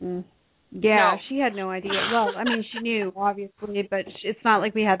 No. So she had no idea. Well, I mean, she knew obviously, but it's not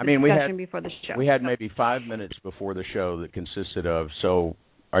like we had the discussion before the show. We had maybe 5 minutes before the show that consisted of, so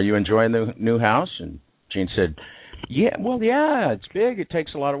are you enjoying the new house? And Jean said, yeah, it's big. It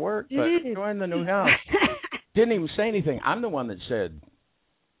takes a lot of work, but enjoying the new house. Didn't even say anything. I'm the one that said,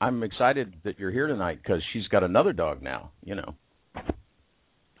 I'm excited that you're here tonight because she's got another dog now,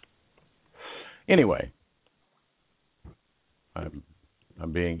 Anyway, I'm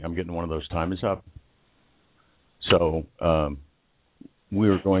getting one of those time is up. So we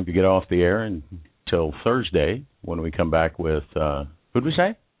were going to get off the air until Thursday when we come back with, who'd we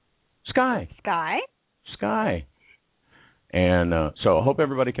say? Sky. And so I hope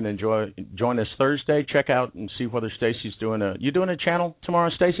everybody can join us Thursday. Check out and see whether Stacy's doing you doing a channel tomorrow,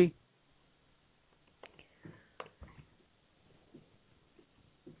 Stacy?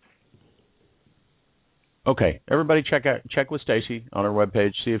 Okay, everybody check with Stacy on her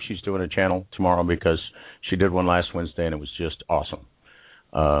webpage, see if she's doing a channel tomorrow, because she did one last Wednesday and it was just awesome.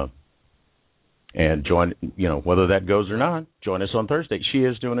 And join, whether that goes or not, join us on Thursday. She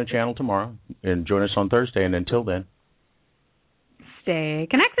is doing a channel tomorrow, and join us on Thursday. And until then, stay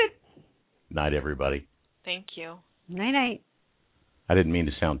connected. Night, everybody. Thank you. Night. I didn't mean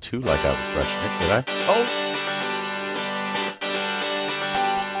to sound too like I was rushing it, did I? Oh.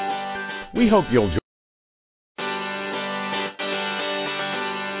 We hope you'll join.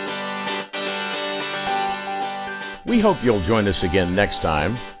 We hope you'll join us again next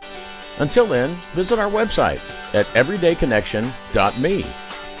time. Until then, visit our website at everydayconnection.me.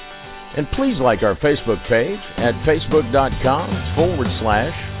 And please like our Facebook page at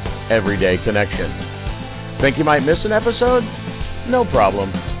facebook.com/everydayconnection. Think you might miss an episode? No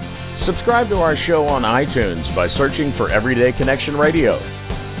problem. Subscribe to our show on iTunes by searching for Everyday Connection Radio.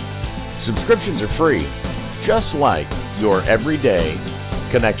 Subscriptions are free, just like your Everyday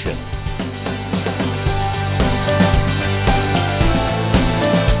Connection.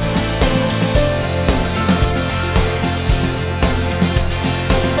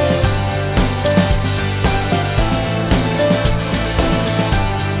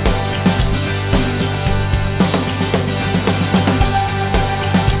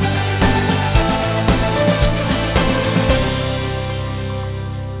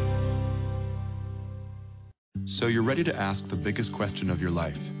 So you're ready to ask the biggest question of your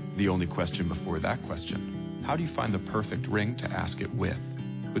life, the only question before that question. How do you find the perfect ring to ask it with?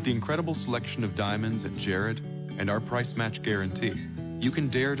 With the incredible selection of diamonds at Jared and our price match guarantee, you can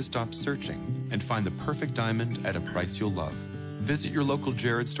dare to stop searching and find the perfect diamond at a price you'll love. Visit your local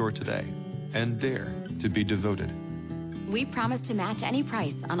Jared store today and dare to be devoted. We promise to match any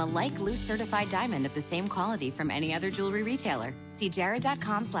price on a like loose certified diamond of the same quality from any other jewelry retailer. See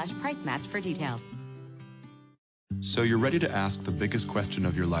jared.com/price match for details. So you're ready to ask the biggest question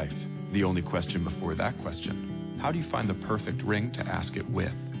of your life, the only question before that question. How do you find the perfect ring to ask it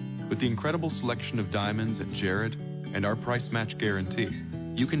with? With the incredible selection of diamonds at Jared and our price match guarantee,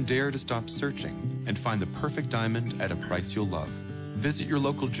 you can dare to stop searching and find the perfect diamond at a price you'll love. Visit your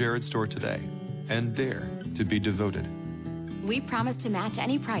local Jared store today and dare to be devoted. We promise to match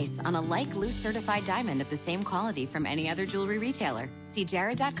any price on a like loose certified diamond of the same quality from any other jewelry retailer. See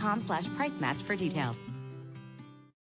jared.com/price match for details.